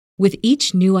forward. With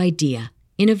each new idea,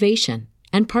 innovation,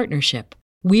 and partnership,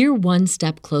 we're one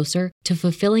step closer to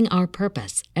fulfilling our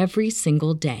purpose every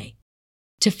single day.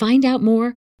 To find out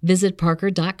more, visit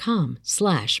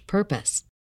parker.com/purpose.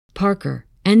 Parker,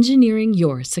 engineering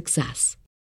your success.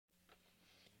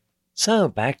 So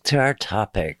back to our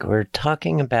topic. We're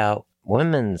talking about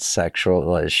women's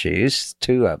sexual issues,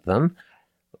 two of them.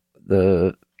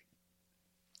 The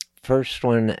first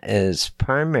one is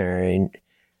primary,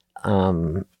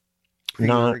 not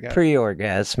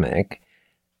pre-orgasmic,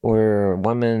 where a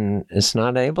woman is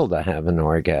not able to have an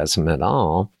orgasm at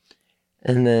all.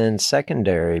 And then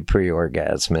secondary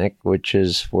pre-orgasmic, which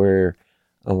is where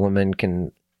a woman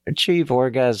can achieve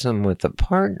orgasm with a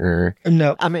partner.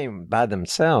 No. I mean, by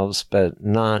themselves, but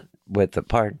not with a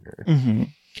partner.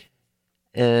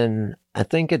 And I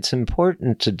think it's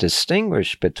important to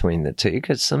distinguish between the two,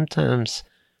 because sometimes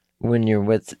when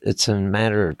it's a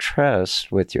matter of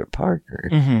trust with your partner,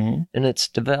 and it's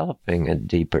developing a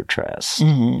deeper trust.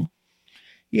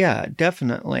 Yeah,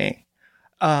 definitely.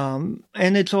 And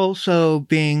it's also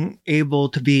being able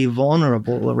to be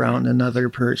vulnerable around another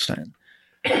person.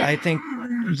 I think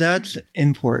that's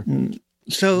important.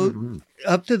 So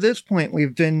up to this point,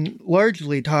 we've been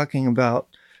largely talking about,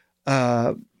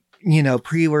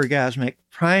 pre-orgasmic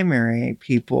primary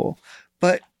people,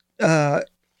 but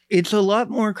it's a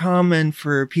lot more common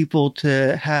for people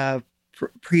to have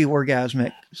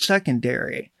pre-orgasmic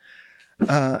secondary.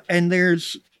 And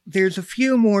there's a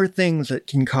few more things that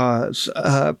can cause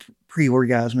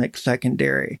pre-orgasmic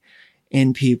secondary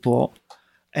in people.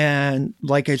 And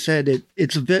like I said,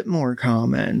 it's a bit more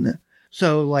common.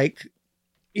 So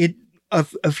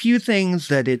a few things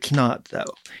that it's not,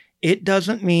 though. It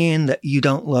doesn't mean that you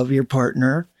don't love your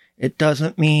partner. It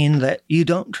doesn't mean that you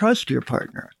don't trust your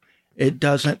partner. It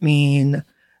doesn't mean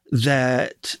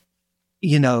that,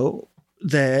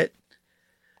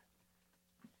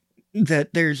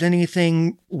 that there's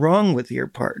anything wrong with your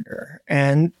partner.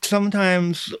 And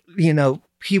sometimes,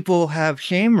 people have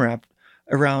shame wrapped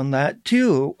around that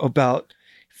too, about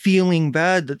feeling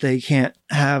bad that they can't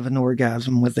have an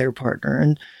orgasm with their partner.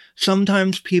 And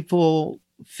sometimes people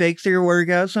fake their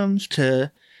orgasms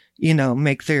to,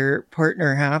 make their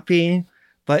partner happy.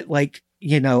 But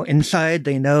inside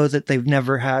they know that they've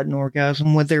never had an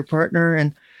orgasm with their partner.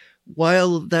 And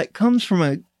while that comes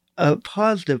from a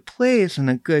positive place and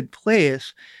a good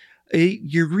place,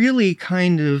 you're really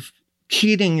kind of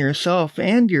cheating yourself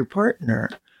and your partner.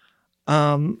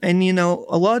 And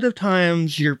a lot of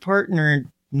times your partner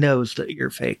knows that you're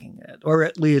faking it, or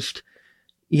at least,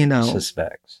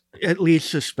 suspects.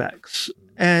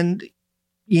 And,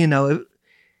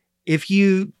 if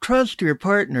you trust your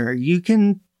partner, you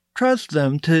can trust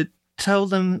them to tell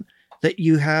them that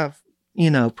you have,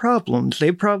 problems.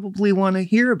 They probably want to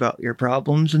hear about your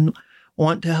problems and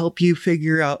want to help you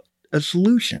figure out a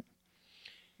solution.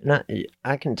 And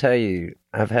I can tell you,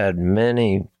 I've had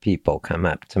many people come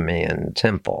up to me in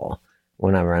Temple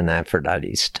when I run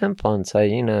Aphrodite's Temple and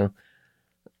say,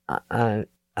 I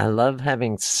love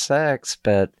having sex,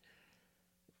 but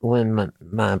when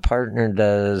my partner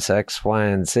does X, Y,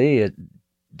 and Z, it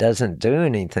doesn't do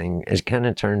anything. It kind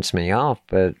of turns me off,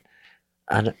 but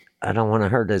I don't want to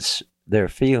hurt their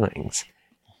feelings.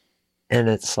 And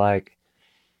it's like,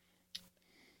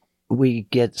 we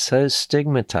get so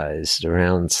stigmatized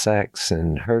around sex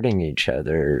and hurting each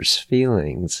other's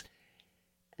feelings.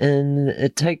 And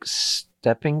it takes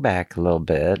stepping back a little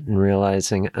bit and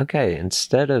realizing, okay,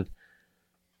 instead of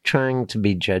trying to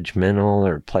be judgmental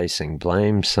or placing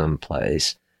blame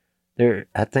someplace,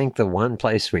 I think the one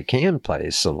place we can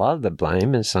place a lot of the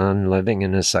blame is on living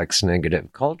in a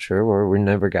sex-negative culture where we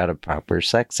never got a proper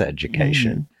sex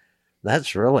education. Mm-hmm.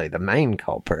 That's really the main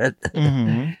culprit.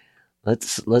 Mm-hmm.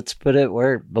 Let's put it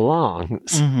where it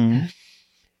belongs. Mm-hmm.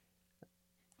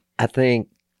 I think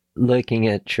looking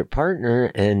at your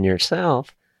partner and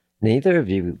yourself, neither of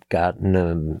you have gotten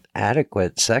an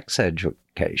adequate sex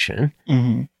education.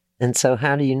 Mm-hmm. And so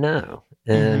how do you know?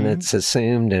 And it's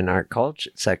assumed in our culture,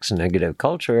 sex-negative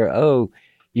culture,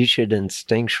 you should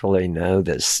instinctually know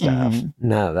this stuff. Mm-hmm.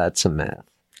 No, that's a myth.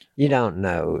 You don't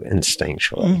know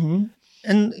instinctually. Mm-hmm.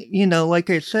 And, like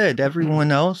I said,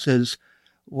 everyone else is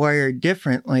wired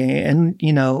differently. And,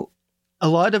 a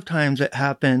lot of times it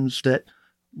happens that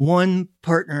one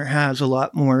partner has a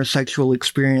lot more sexual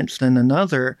experience than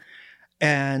another.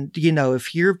 And,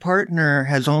 if your partner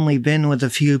has only been with a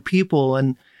few people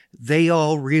and they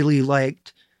all really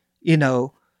liked,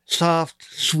 soft,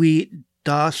 sweet,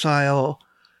 docile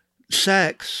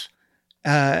sex,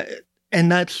 and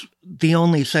that's the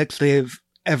only sex they've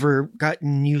ever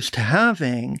gotten used to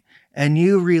having, and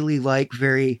you really like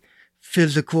very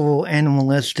physical,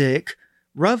 animalistic,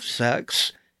 rough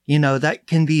sex, that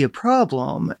can be a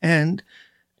problem. And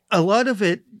a lot of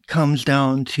it comes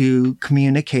down to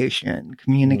communication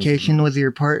mm-hmm. with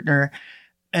your partner,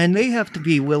 and they have to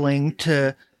be willing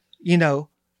to,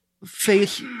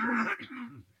 face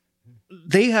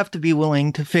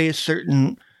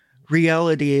certain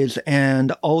realities,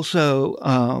 and also,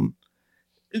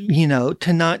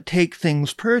 to not take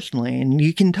things personally. And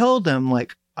you can tell them,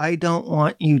 I don't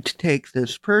want you to take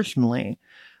this personally,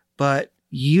 but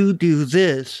you do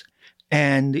this,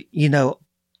 and,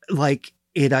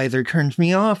 it either turns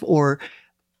me off, or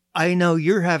I know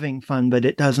you're having fun, but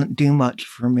it doesn't do much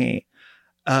for me.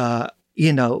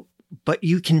 But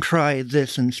you can try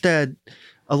this instead.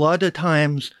 A lot of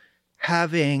times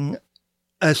having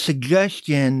a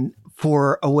suggestion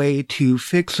for a way to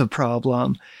fix a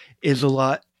problem is a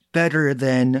lot better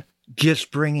than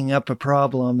just bringing up a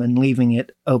problem and leaving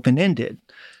it open-ended.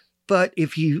 But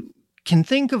if you can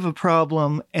think of a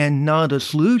problem and not a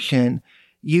solution,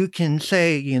 you can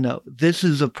say, this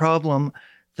is a problem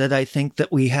that I think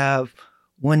that we have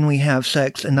when we have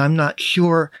sex, and I'm not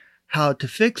sure how to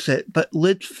fix it, but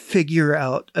let's figure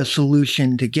out a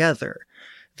solution together.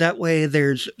 That way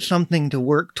there's something to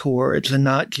work towards, and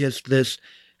not just this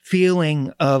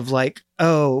feeling of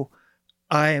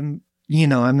I'm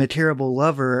a terrible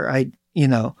lover.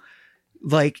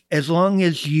 As long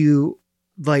as you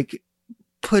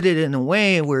put it in a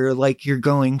way where you're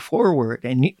going forward,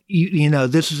 and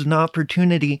this is an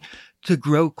opportunity to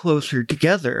grow closer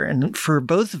together and for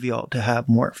both of y'all to have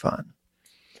more fun.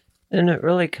 And it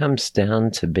really comes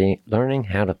down to learning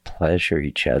how to pleasure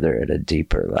each other at a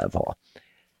deeper level.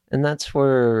 And that's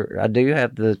where I do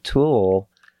have the tool,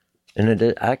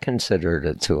 and I consider it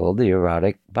a tool, the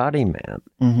erotic body map.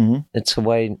 Mm-hmm. It's a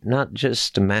way not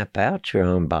just to map out your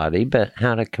own body, but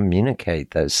how to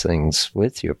communicate those things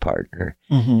with your partner.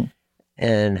 Mm-hmm.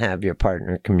 And have your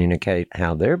partner communicate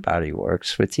how their body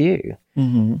works with you.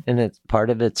 Mm-hmm. And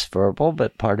part of it's verbal,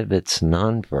 but part of it's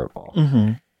nonverbal.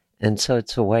 Mm-hmm. And so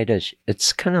it's a way to,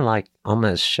 it's kind of like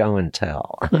almost show and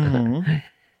tell. Mm-hmm.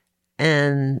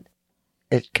 And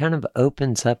it kind of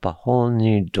opens up a whole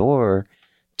new door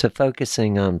to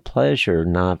focusing on pleasure,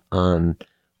 not on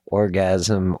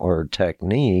orgasm or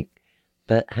technique,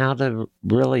 but how to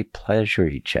really pleasure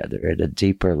each other at a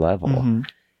deeper level. Mm-hmm.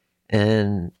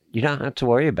 And you don't have to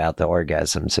worry about the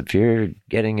orgasms. If you're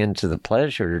getting into the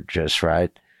pleasure just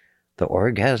right, the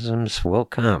orgasms will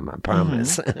come, I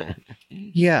promise.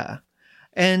 Yeah.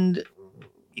 And,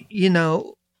 you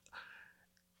know,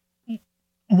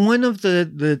 one of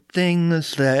the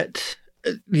things that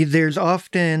there's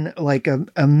often like a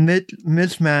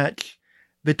mismatch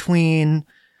between,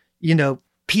 you know,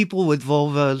 people with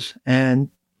vulvas and,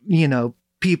 you know,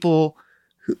 people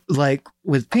who, like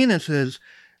with penises.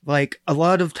 Like a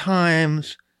lot of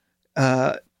times,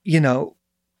 you know,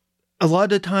 a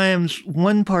lot of times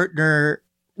one partner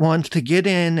wants to get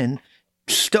in and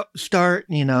start,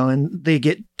 you know, and they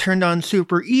get turned on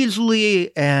super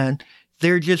easily and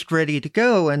they're just ready to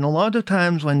go. And a lot of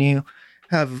times when you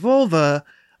have a vulva,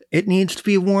 it needs to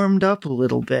be warmed up a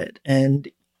little bit. And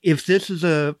if this is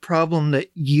a problem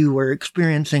that you are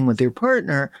experiencing with your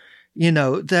partner, you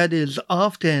know, that is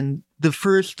often the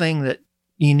first thing that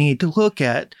you need to look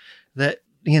at, that,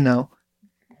 you know,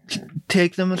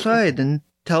 take them aside and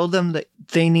tell them that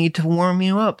they need to warm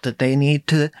you up, that they need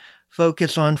to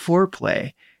focus on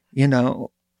foreplay, you know.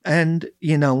 And,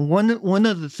 you know, one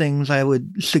of the things I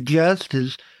would suggest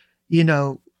is, you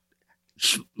know,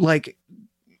 like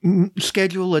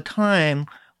schedule a time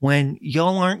when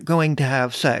y'all aren't going to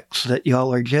have sex, that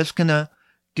y'all are just going to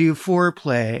do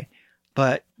foreplay,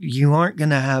 but you aren't going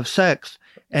to have sex.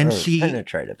 And or see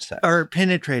penetrative sex. Or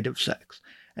penetrative sex.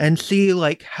 And see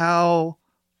like how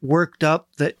worked up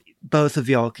that both of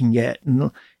y'all can get,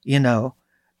 and, you know,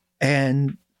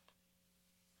 and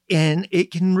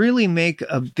it can really make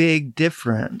a big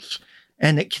difference,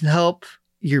 and it can help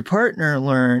your partner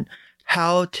learn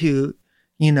how to,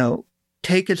 you know,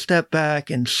 take a step back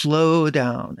and slow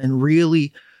down and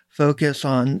really focus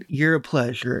on your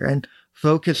pleasure and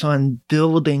focus on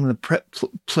building the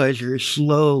pleasure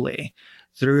slowly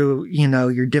through, you know,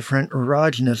 your different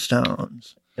erogenous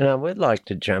zones. And I would like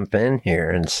to jump in here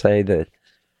and say that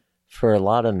for a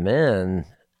lot of men,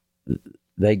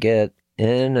 they get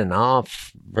in and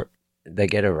off, they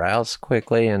get aroused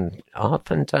quickly and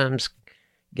oftentimes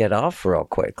get off real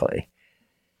quickly.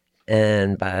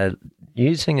 And by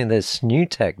using this new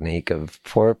technique of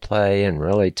foreplay and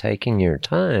really taking your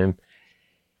time,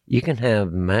 you can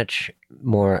have much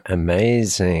more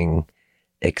amazing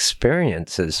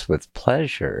experiences with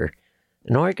pleasure.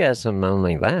 An orgasm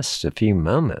only lasts a few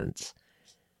moments,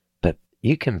 but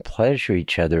you can pleasure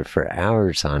each other for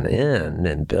hours on end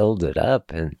and build it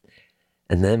up. And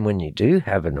then when you do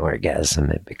have an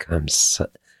orgasm, it becomes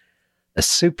a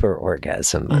super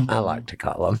orgasm, Mm-hmm. I like to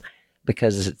call them,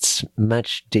 because it's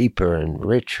much deeper and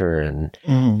richer, and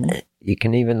you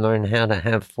can even learn how to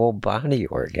have full body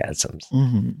orgasms.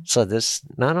 Mm-hmm. So this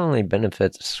not only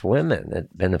benefits women,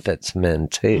 it benefits men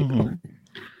too.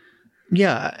 Mm-hmm.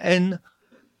 Yeah, and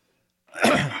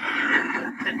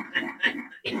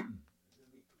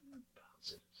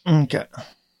okay.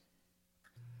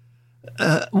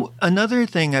 Another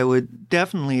thing I would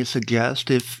definitely suggest,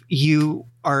 if you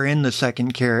are in the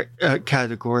second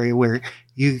category where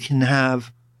you can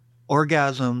have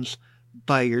orgasms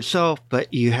by yourself,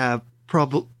 but you have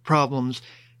problems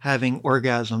having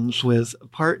orgasms with a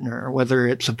partner, whether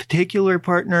it's a particular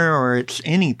partner or it's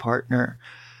any partner.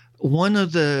 One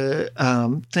of the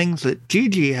things that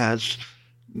Gigi has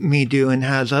me do and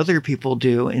has other people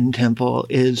do in Temple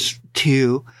is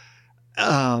to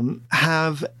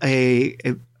have a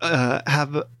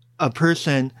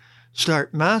person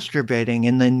start masturbating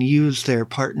and then use their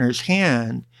partner's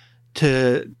hand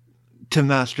to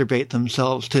masturbate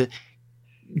themselves, to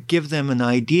give them an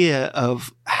idea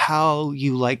of how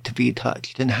you like to be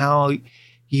touched and how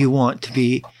you want to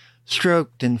be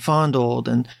stroked and fondled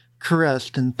and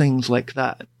caressed and things like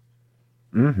that.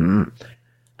 Mm-hmm.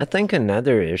 I think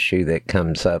another issue that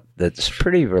comes up that's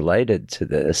pretty related to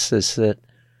this is that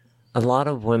a lot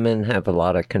of women have a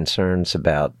lot of concerns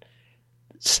about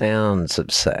sounds of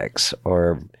sex,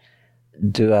 or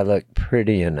do I look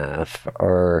pretty enough,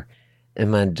 or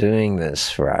am I doing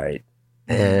this right,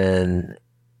 and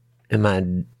am I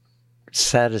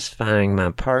satisfying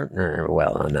my partner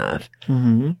well enough?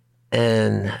 Mm-hmm.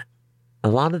 And a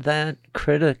lot of that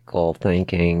critical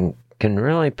thinking can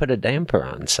really put a damper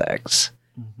on sex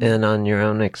and on your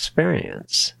own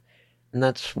experience. And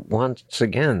that's, once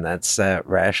again, that's that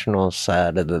rational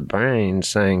side of the brain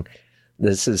saying,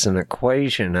 this is an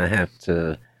equation I have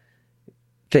to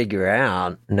figure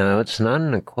out, no, it's not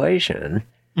an equation.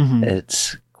 Mm-hmm.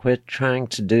 It's quit trying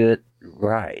to do it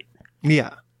right.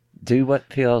 Yeah. Do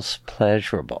what feels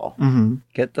pleasurable. Mm-hmm.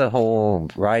 Get the whole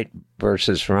right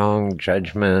versus wrong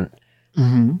judgment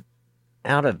Mm-hmm.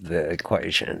 out of the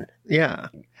equation. Yeah.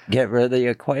 Get rid of the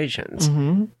equations.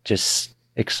 Mm-hmm. Just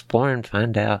explore and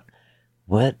find out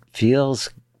what feels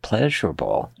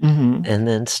pleasurable, Mm-hmm. and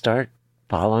then start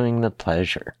following the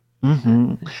pleasure.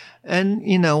 Mm-hmm.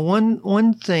 And,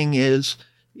 one thing is,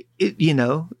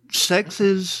 sex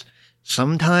is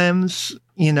sometimes,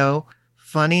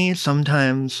 funny,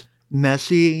 sometimes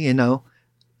messy,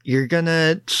 you're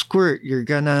gonna squirt, you're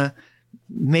gonna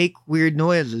make weird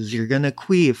noises, you're gonna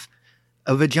queef.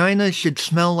 A vagina should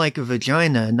smell like a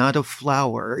vagina, not a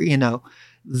flower,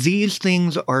 These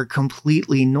things are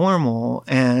completely normal,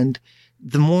 and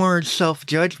the more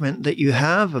self-judgment that you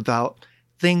have about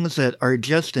things that are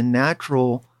just a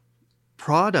natural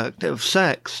product of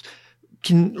sex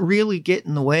can really get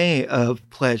in the way of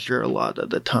pleasure a lot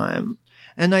of the time.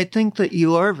 And I think that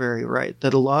you are very right,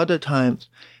 that a lot of times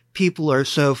people are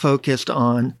so focused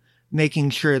on making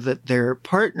sure that their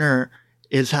partner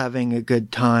is having a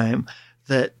good time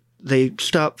that they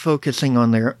stop focusing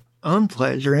on their own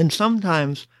pleasure. And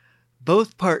sometimes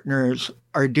both partners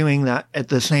are doing that at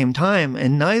the same time,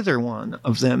 and neither one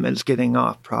of them is getting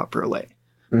off properly.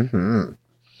 Mm-hmm.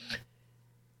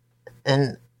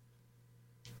 And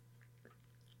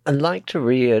I'd like to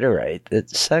reiterate that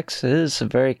sex is a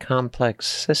very complex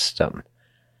system.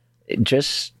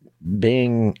 Just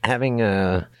having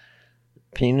a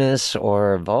penis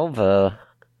or a vulva,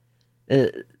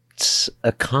 it's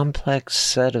a complex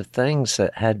set of things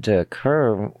that had to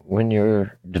occur when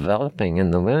you're developing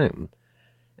in the womb.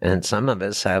 And some of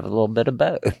us have a little bit of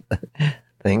both.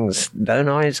 Things don't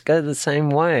always go the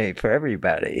same way for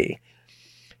everybody.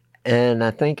 And I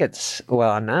think I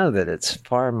know that it's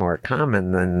far more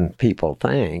common than people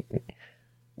think.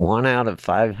 1 out of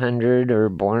 500 are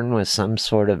born with some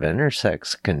sort of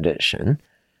intersex condition.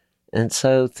 And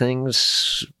so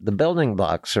the building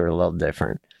blocks are a little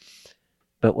different.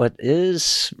 But what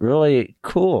is really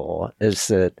cool is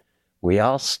that we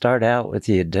all start out with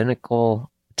the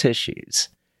identical tissues,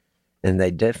 and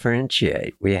they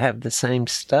differentiate. We have the same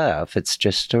stuff, it's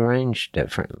just arranged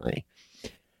differently.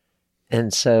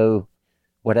 And so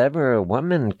whatever a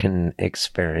woman can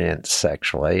experience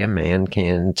sexually, a man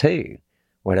can too.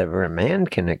 Whatever a man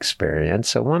can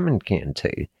experience, a woman can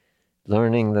too.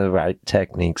 Learning the right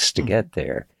techniques to get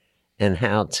there, and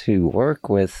how to work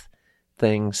with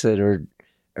things that are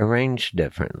arranged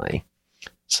differently.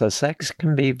 So sex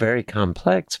can be very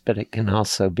complex, but it can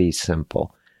also be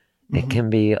simple. It can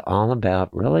be all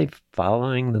about really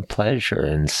following the pleasure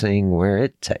and seeing where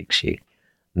it takes you,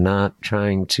 not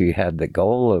trying to have the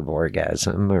goal of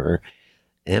orgasm or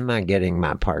am I getting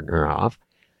my partner off?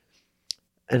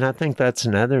 And I think that's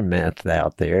another myth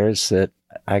out there, is that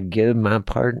I give my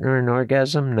partner an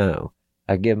orgasm. No,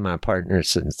 I give my partner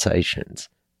sensations.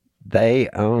 They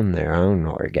own their own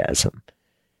orgasm,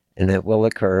 and it will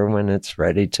occur when it's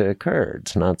ready to occur.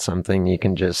 It's not something you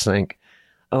can just think,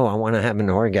 oh, I want to have an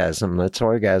orgasm. Let's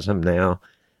orgasm now.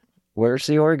 Where's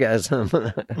the orgasm?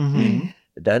 Mm-hmm.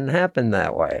 It doesn't happen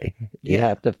that way. You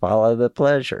have to follow the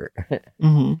pleasure.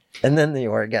 Mm-hmm. And then the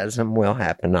orgasm will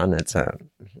happen on its own.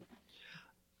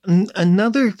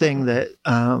 Another thing that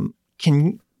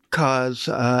can cause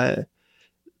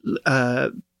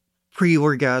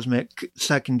pre-orgasmic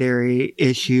secondary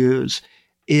issues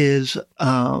is,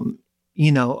 a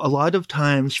lot of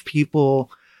times people,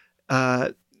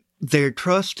 their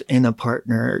trust in a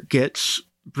partner gets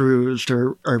bruised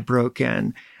or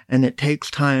broken, and it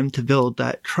takes time to build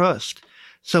that trust.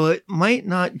 So it might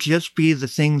not just be the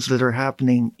things that are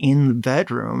happening in the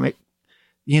bedroom.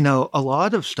 A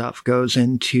lot of stuff goes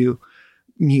into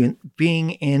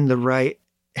being in the right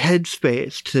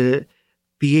headspace to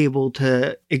be able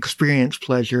to experience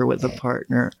pleasure with a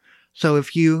partner. So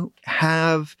if you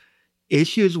have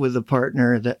issues with a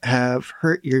partner that have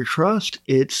hurt your trust,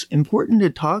 it's important to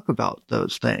talk about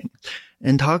those things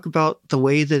and talk about the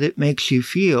way that it makes you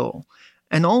feel.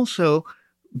 And also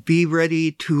be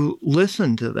ready to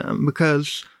listen to them,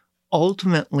 because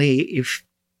ultimately, if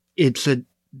it's a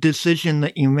decision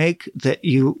that you make that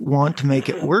you want to make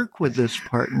it work with this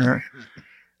partner,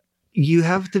 you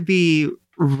have to be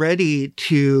ready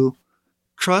to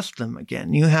trust them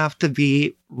again. You have to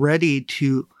be ready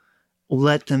to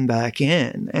let them back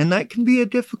in. And that can be a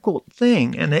difficult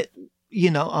thing. And it,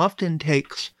 often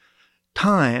takes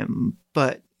time.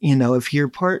 But, if your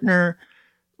partner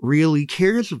really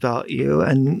cares about you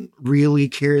and really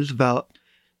cares about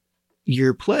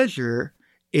your pleasure,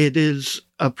 it is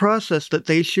a process that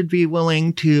they should be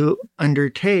willing to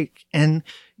undertake. And,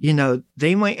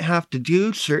 they might have to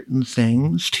do certain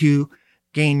things to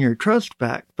gain your trust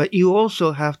back, but you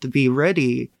also have to be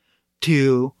ready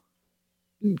to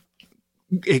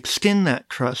extend that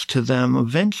trust to them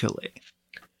eventually.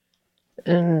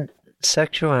 And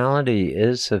sexuality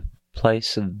is a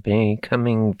place of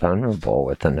becoming vulnerable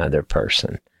with another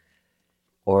person,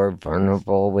 or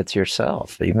vulnerable with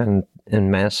yourself. Even in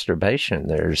masturbation,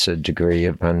 there's a degree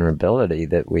of vulnerability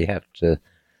that we have to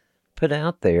put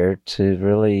out there to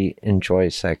really enjoy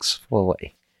sex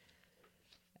fully.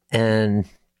 And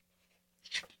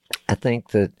I think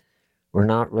that we're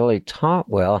not really taught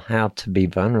well how to be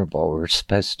vulnerable. We're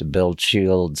supposed to build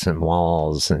shields and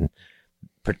walls and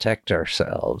protect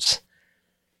ourselves.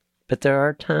 But there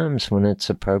are times when it's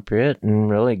appropriate and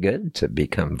really good to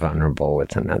become vulnerable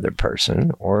with another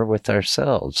person or with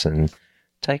ourselves and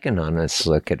take an honest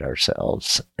look at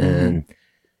ourselves and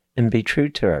be true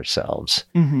to ourselves.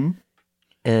 Mm-hmm.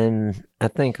 And I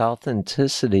think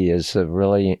authenticity is a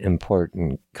really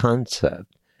important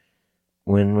concept.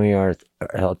 When we are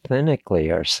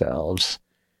authentically ourselves,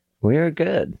 we are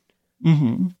good.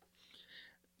 Mm-hmm.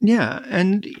 Yeah.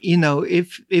 And,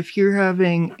 if you're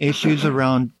having issues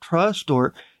around trust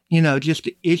or, just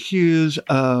issues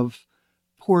of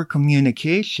poor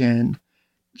communication,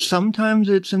 sometimes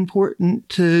it's important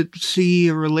to see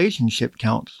a relationship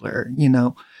counselor.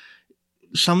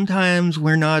 Sometimes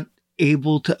we're not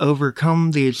able to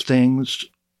overcome these things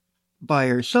by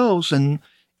ourselves, and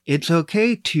it's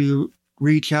okay to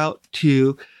reach out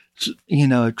to,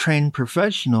 a trained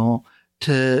professional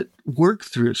to work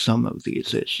through some of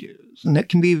these issues. And it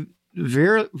can be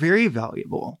very, very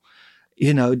valuable.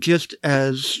 Just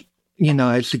as,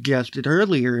 I suggested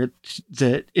earlier,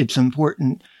 that it's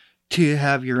important to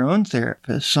have your own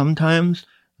therapist. Sometimes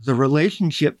the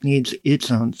relationship needs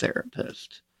its own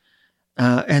therapist.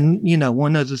 And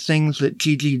one of the things that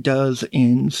Gigi does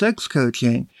in sex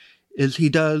coaching is he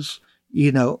does,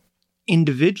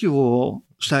 individual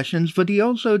sessions, but he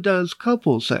also does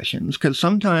couple sessions, because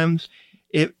sometimes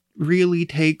it really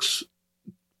takes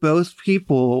both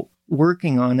people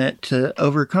working on it to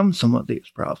overcome some of these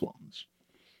problems.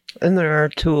 And there are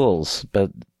tools,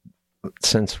 but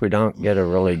since we don't get a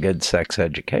really good sex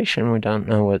education, we don't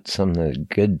know what some of the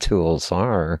good tools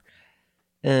are.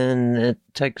 And it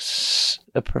takes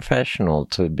a professional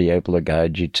to be able to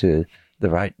guide you to the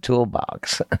right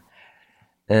toolbox.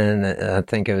 And I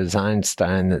think it was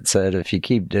Einstein that said, if you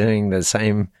keep doing the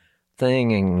same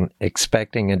thing and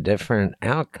expecting a different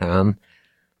outcome,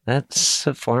 that's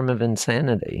a form of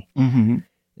insanity. Mm-hmm.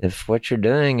 If what you're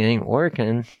doing ain't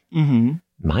working,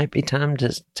 might be time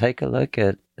to take a look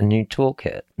at a new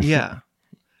toolkit. Yeah.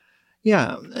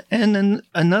 Yeah. And then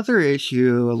another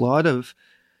issue a lot of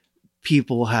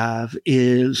people have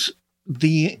is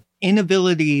the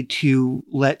inability to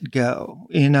let go.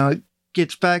 It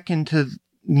gets back into,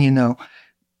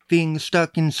 being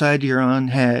stuck inside your own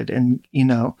head and,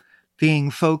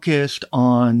 being focused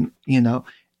on,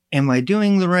 am I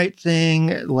doing the right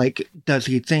thing? Like, does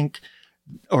he think,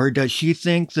 or does she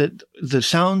think that the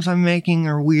sounds I'm making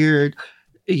are weird?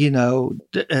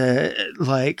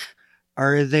 Like,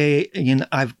 are they,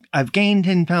 I've gained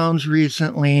 10 pounds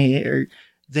recently, or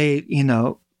they,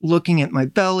 looking at my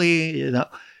belly, a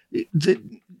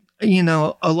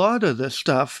lot of this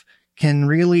stuff can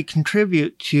really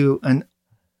contribute to an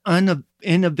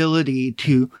inability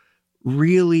to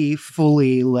really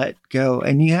fully let go.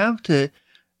 And you have to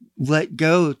let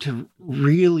go to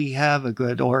really have a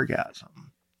good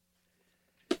orgasm.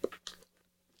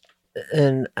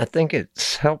 And I think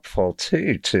it's helpful,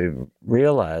 too, to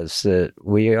realize that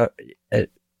we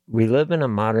live in a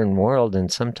modern world,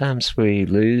 and sometimes we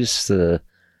lose the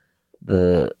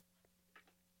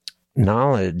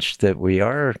knowledge that we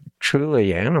are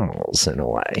truly animals in a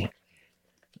way.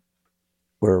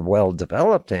 We're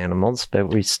well-developed animals, but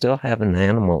we still have an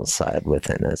animal side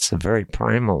within us, a very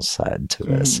primal side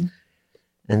to us.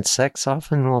 And sex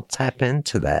often will tap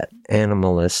into that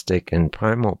animalistic and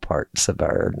primal parts of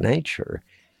our nature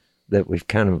that we've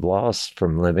kind of lost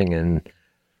from living in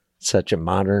such a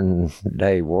modern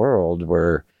day world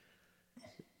where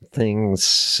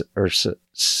things are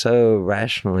so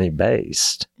rationally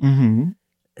based.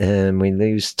 And we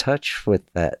lose touch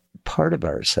with that part of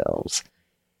ourselves.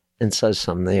 And so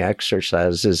some of the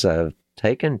exercises I've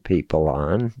taken people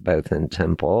on, both in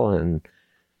Temple and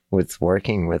with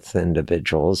working with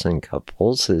individuals and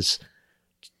couples, is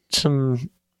some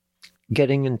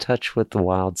getting in touch with the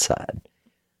wild side.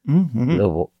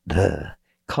 The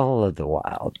call of the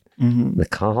wild, the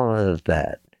call of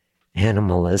that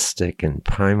animalistic and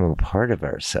primal part of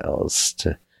ourselves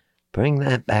to bring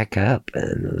that back up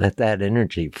and let that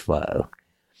energy flow.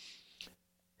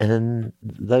 And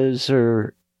those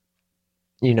are,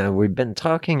 we've been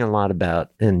talking a lot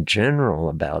about, in general,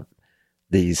 about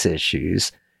these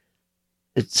issues.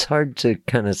 It's hard to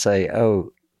kind of say,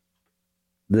 oh,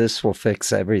 this will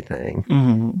fix everything,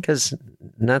 because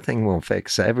nothing will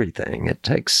fix everything. It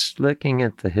takes looking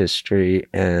at the history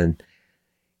and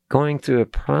going through a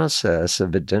process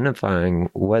of identifying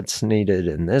what's needed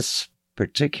in this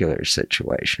particular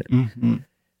situation.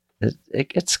 It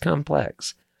gets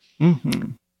complex.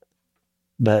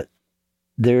 But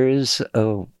there is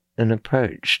an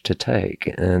approach to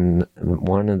take. And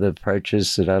one of the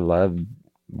approaches that I love,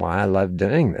 why I love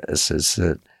doing this, is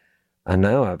that I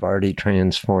know I've already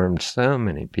transformed so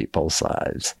many people's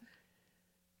lives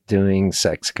doing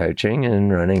sex coaching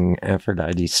and running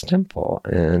Aphrodite's Temple.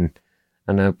 And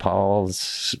I know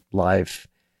Paul's life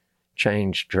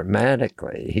changed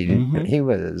dramatically. He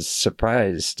was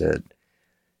surprised at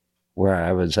where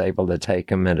I was able to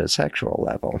take him at a sexual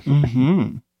level.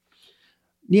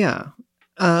 Yeah.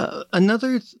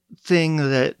 Another thing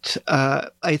that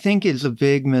I think is a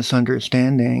big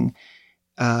misunderstanding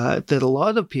that a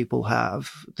lot of people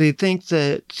have, they think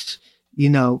that,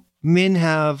 men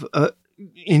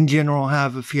in general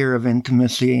have a fear of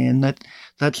intimacy, and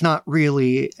that's not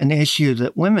really an issue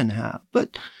that women have.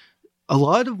 But a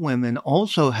lot of women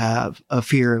also have a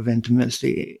fear of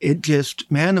intimacy. It just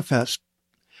manifests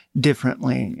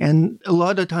differently. And a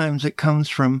lot of times it comes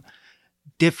from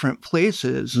different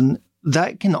places, and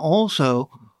that can also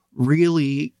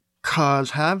really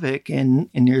cause havoc in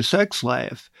your sex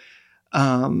life.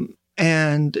 And,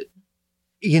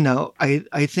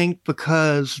 I think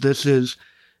because this is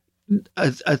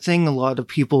a thing a lot of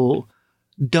people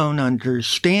don't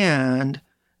understand,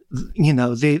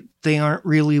 they aren't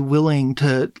really willing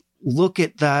to look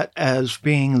at that as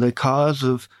being the cause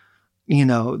of,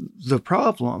 the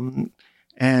problem.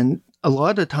 And a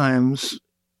lot of times,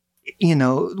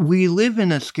 we live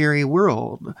in a scary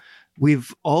world.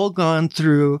 We've all gone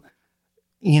through,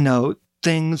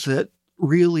 things that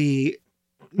really,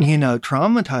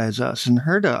 traumatize us and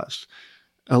hurt us.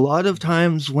 A lot of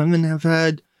times women have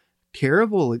had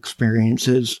terrible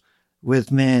experiences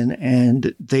with men,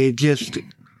 and they just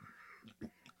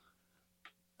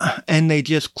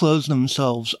close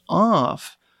themselves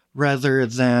off rather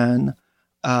than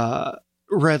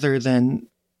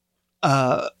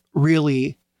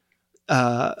really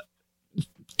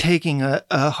taking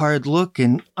a hard look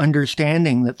and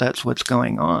understanding that that's what's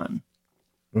going on.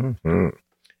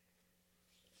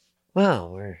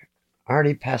 Well, we're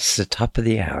already past the top of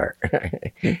the hour.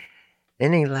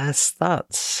 Any last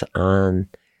thoughts on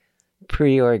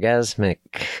pre-orgasmic,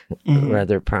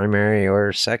 whether primary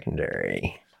or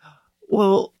secondary?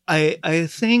 Well, I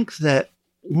think that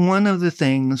one of the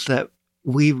things that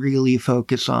we really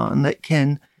focus on that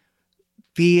can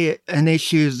be an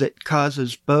issue that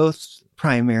causes both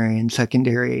primary and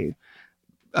secondary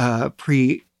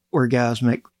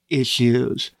pre-orgasmic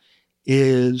issues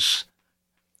is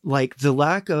like the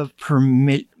lack of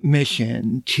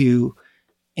permission to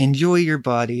enjoy your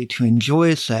body, to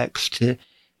enjoy sex, to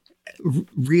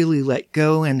really let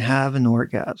go and have an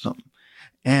orgasm.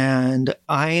 And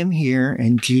I am here,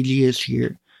 and Judy is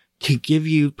here to give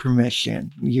you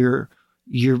permission. Your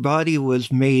body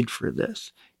was made for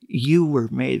this. You were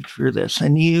made for this,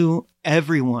 and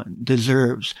everyone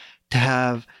deserves to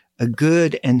have a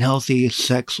good and healthy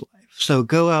sex life. So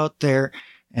go out there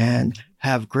and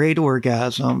have great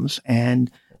orgasms,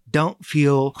 and don't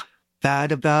feel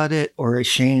bad about it or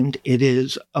ashamed. It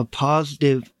is a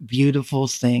positive, beautiful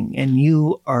thing, and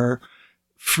you are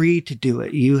free to do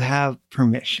it. You have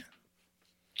permission.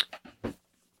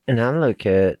 And I look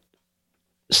at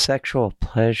sexual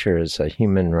pleasure as a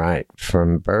human right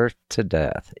from birth to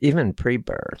death, even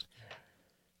pre-birth.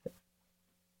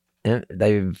 And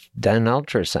they've done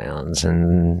ultrasounds,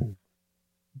 and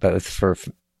both for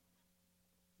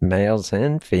males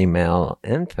and female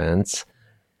infants,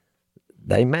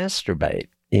 they masturbate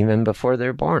even before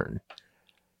they're born.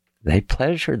 They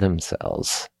pleasure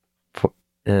themselves.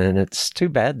 And it's too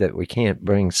bad that we can't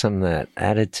bring some of that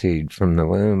attitude from the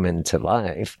womb into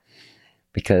life,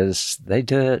 because they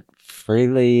do it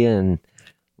freely and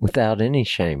without any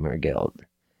shame or guilt.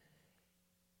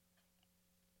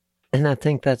 And I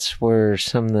think that's where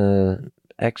some of the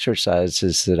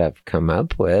exercises that I've come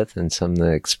up with and some of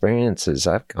the experiences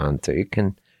I've gone through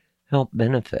can help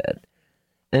benefit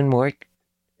and work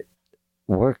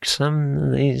some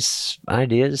of these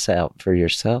ideas out for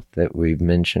yourself that we've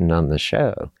mentioned on the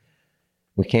show.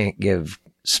 We can't give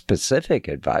specific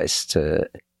advice to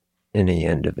any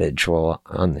individual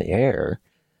on the air,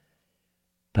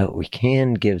 but we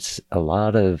can give a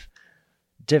lot of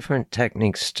different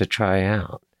techniques to try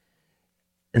out.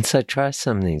 And so try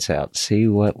some of these out, see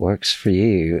what works for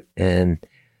you, and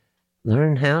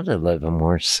learn how to live a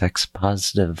more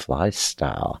sex-positive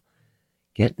lifestyle.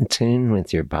 Get in tune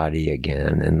with your body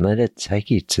again and let it take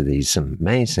you to these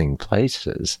amazing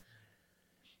places.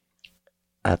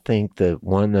 I think that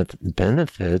one of the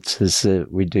benefits is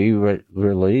that we do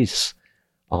release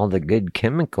all the good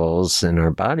chemicals in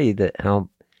our body that help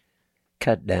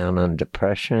cut down on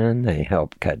depression. They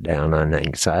help cut down on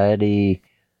anxiety.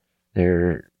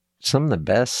 They're some of the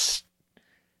best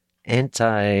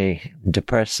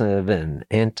antidepressive and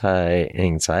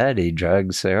anti-anxiety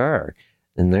drugs there are,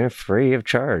 and they're free of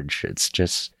charge. It's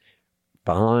just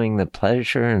following the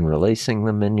pleasure and releasing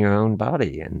them in your own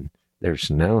body, and there's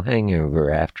no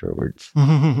hangover afterwards.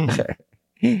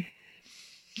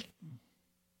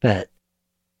 But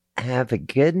have a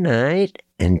good night.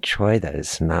 Enjoy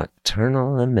those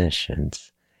nocturnal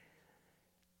emissions.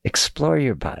 Explore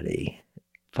your body.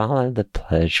 Follow the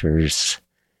pleasures.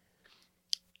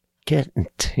 Get in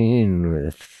tune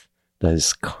with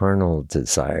those carnal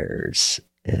desires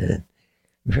and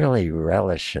really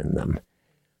relish in them.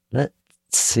 Let's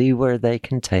see where they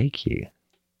can take you.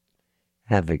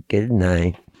 Have a good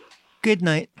night. Good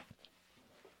night.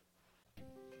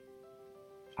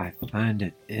 I find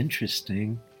it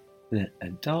interesting that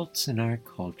adults in our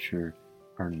culture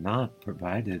are not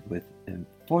provided with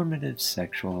informative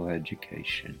sexual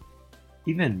education.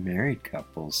 Even married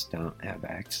couples don't have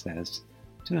access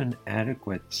to an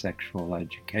adequate sexual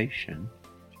education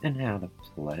and how to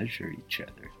pleasure each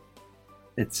other.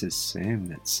 It's assumed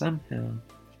that somehow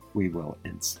we will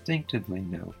instinctively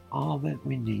know all that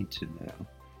we need to know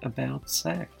about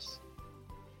sex.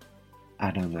 I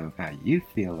don't know how you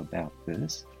feel about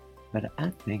this, but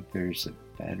I think there's a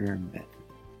better method.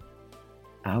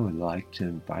 I would like to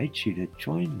invite you to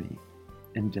join me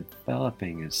in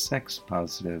developing a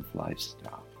sex-positive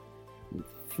lifestyle with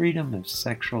freedom of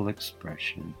sexual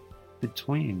expression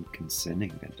between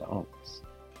consenting adults.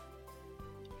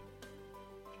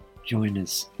 Join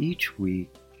us each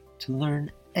week to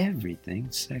learn everything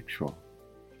sexual.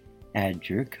 Add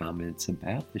your comments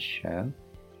about the show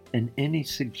and any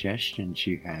suggestions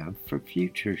you have for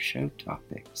future show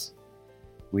topics.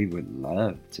 We would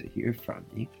love to hear from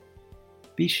you.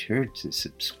 Be sure to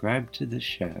subscribe to the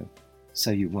show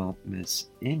so you won't miss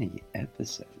any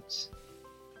episodes.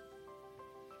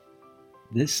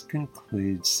 This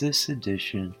concludes this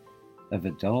edition of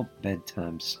Adult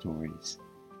Bedtime Stories.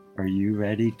 Are you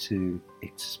ready to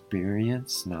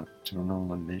experience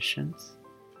nocturnal emissions?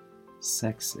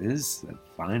 Sex is the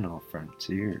final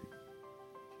frontier,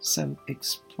 so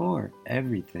explore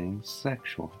everything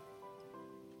sexual.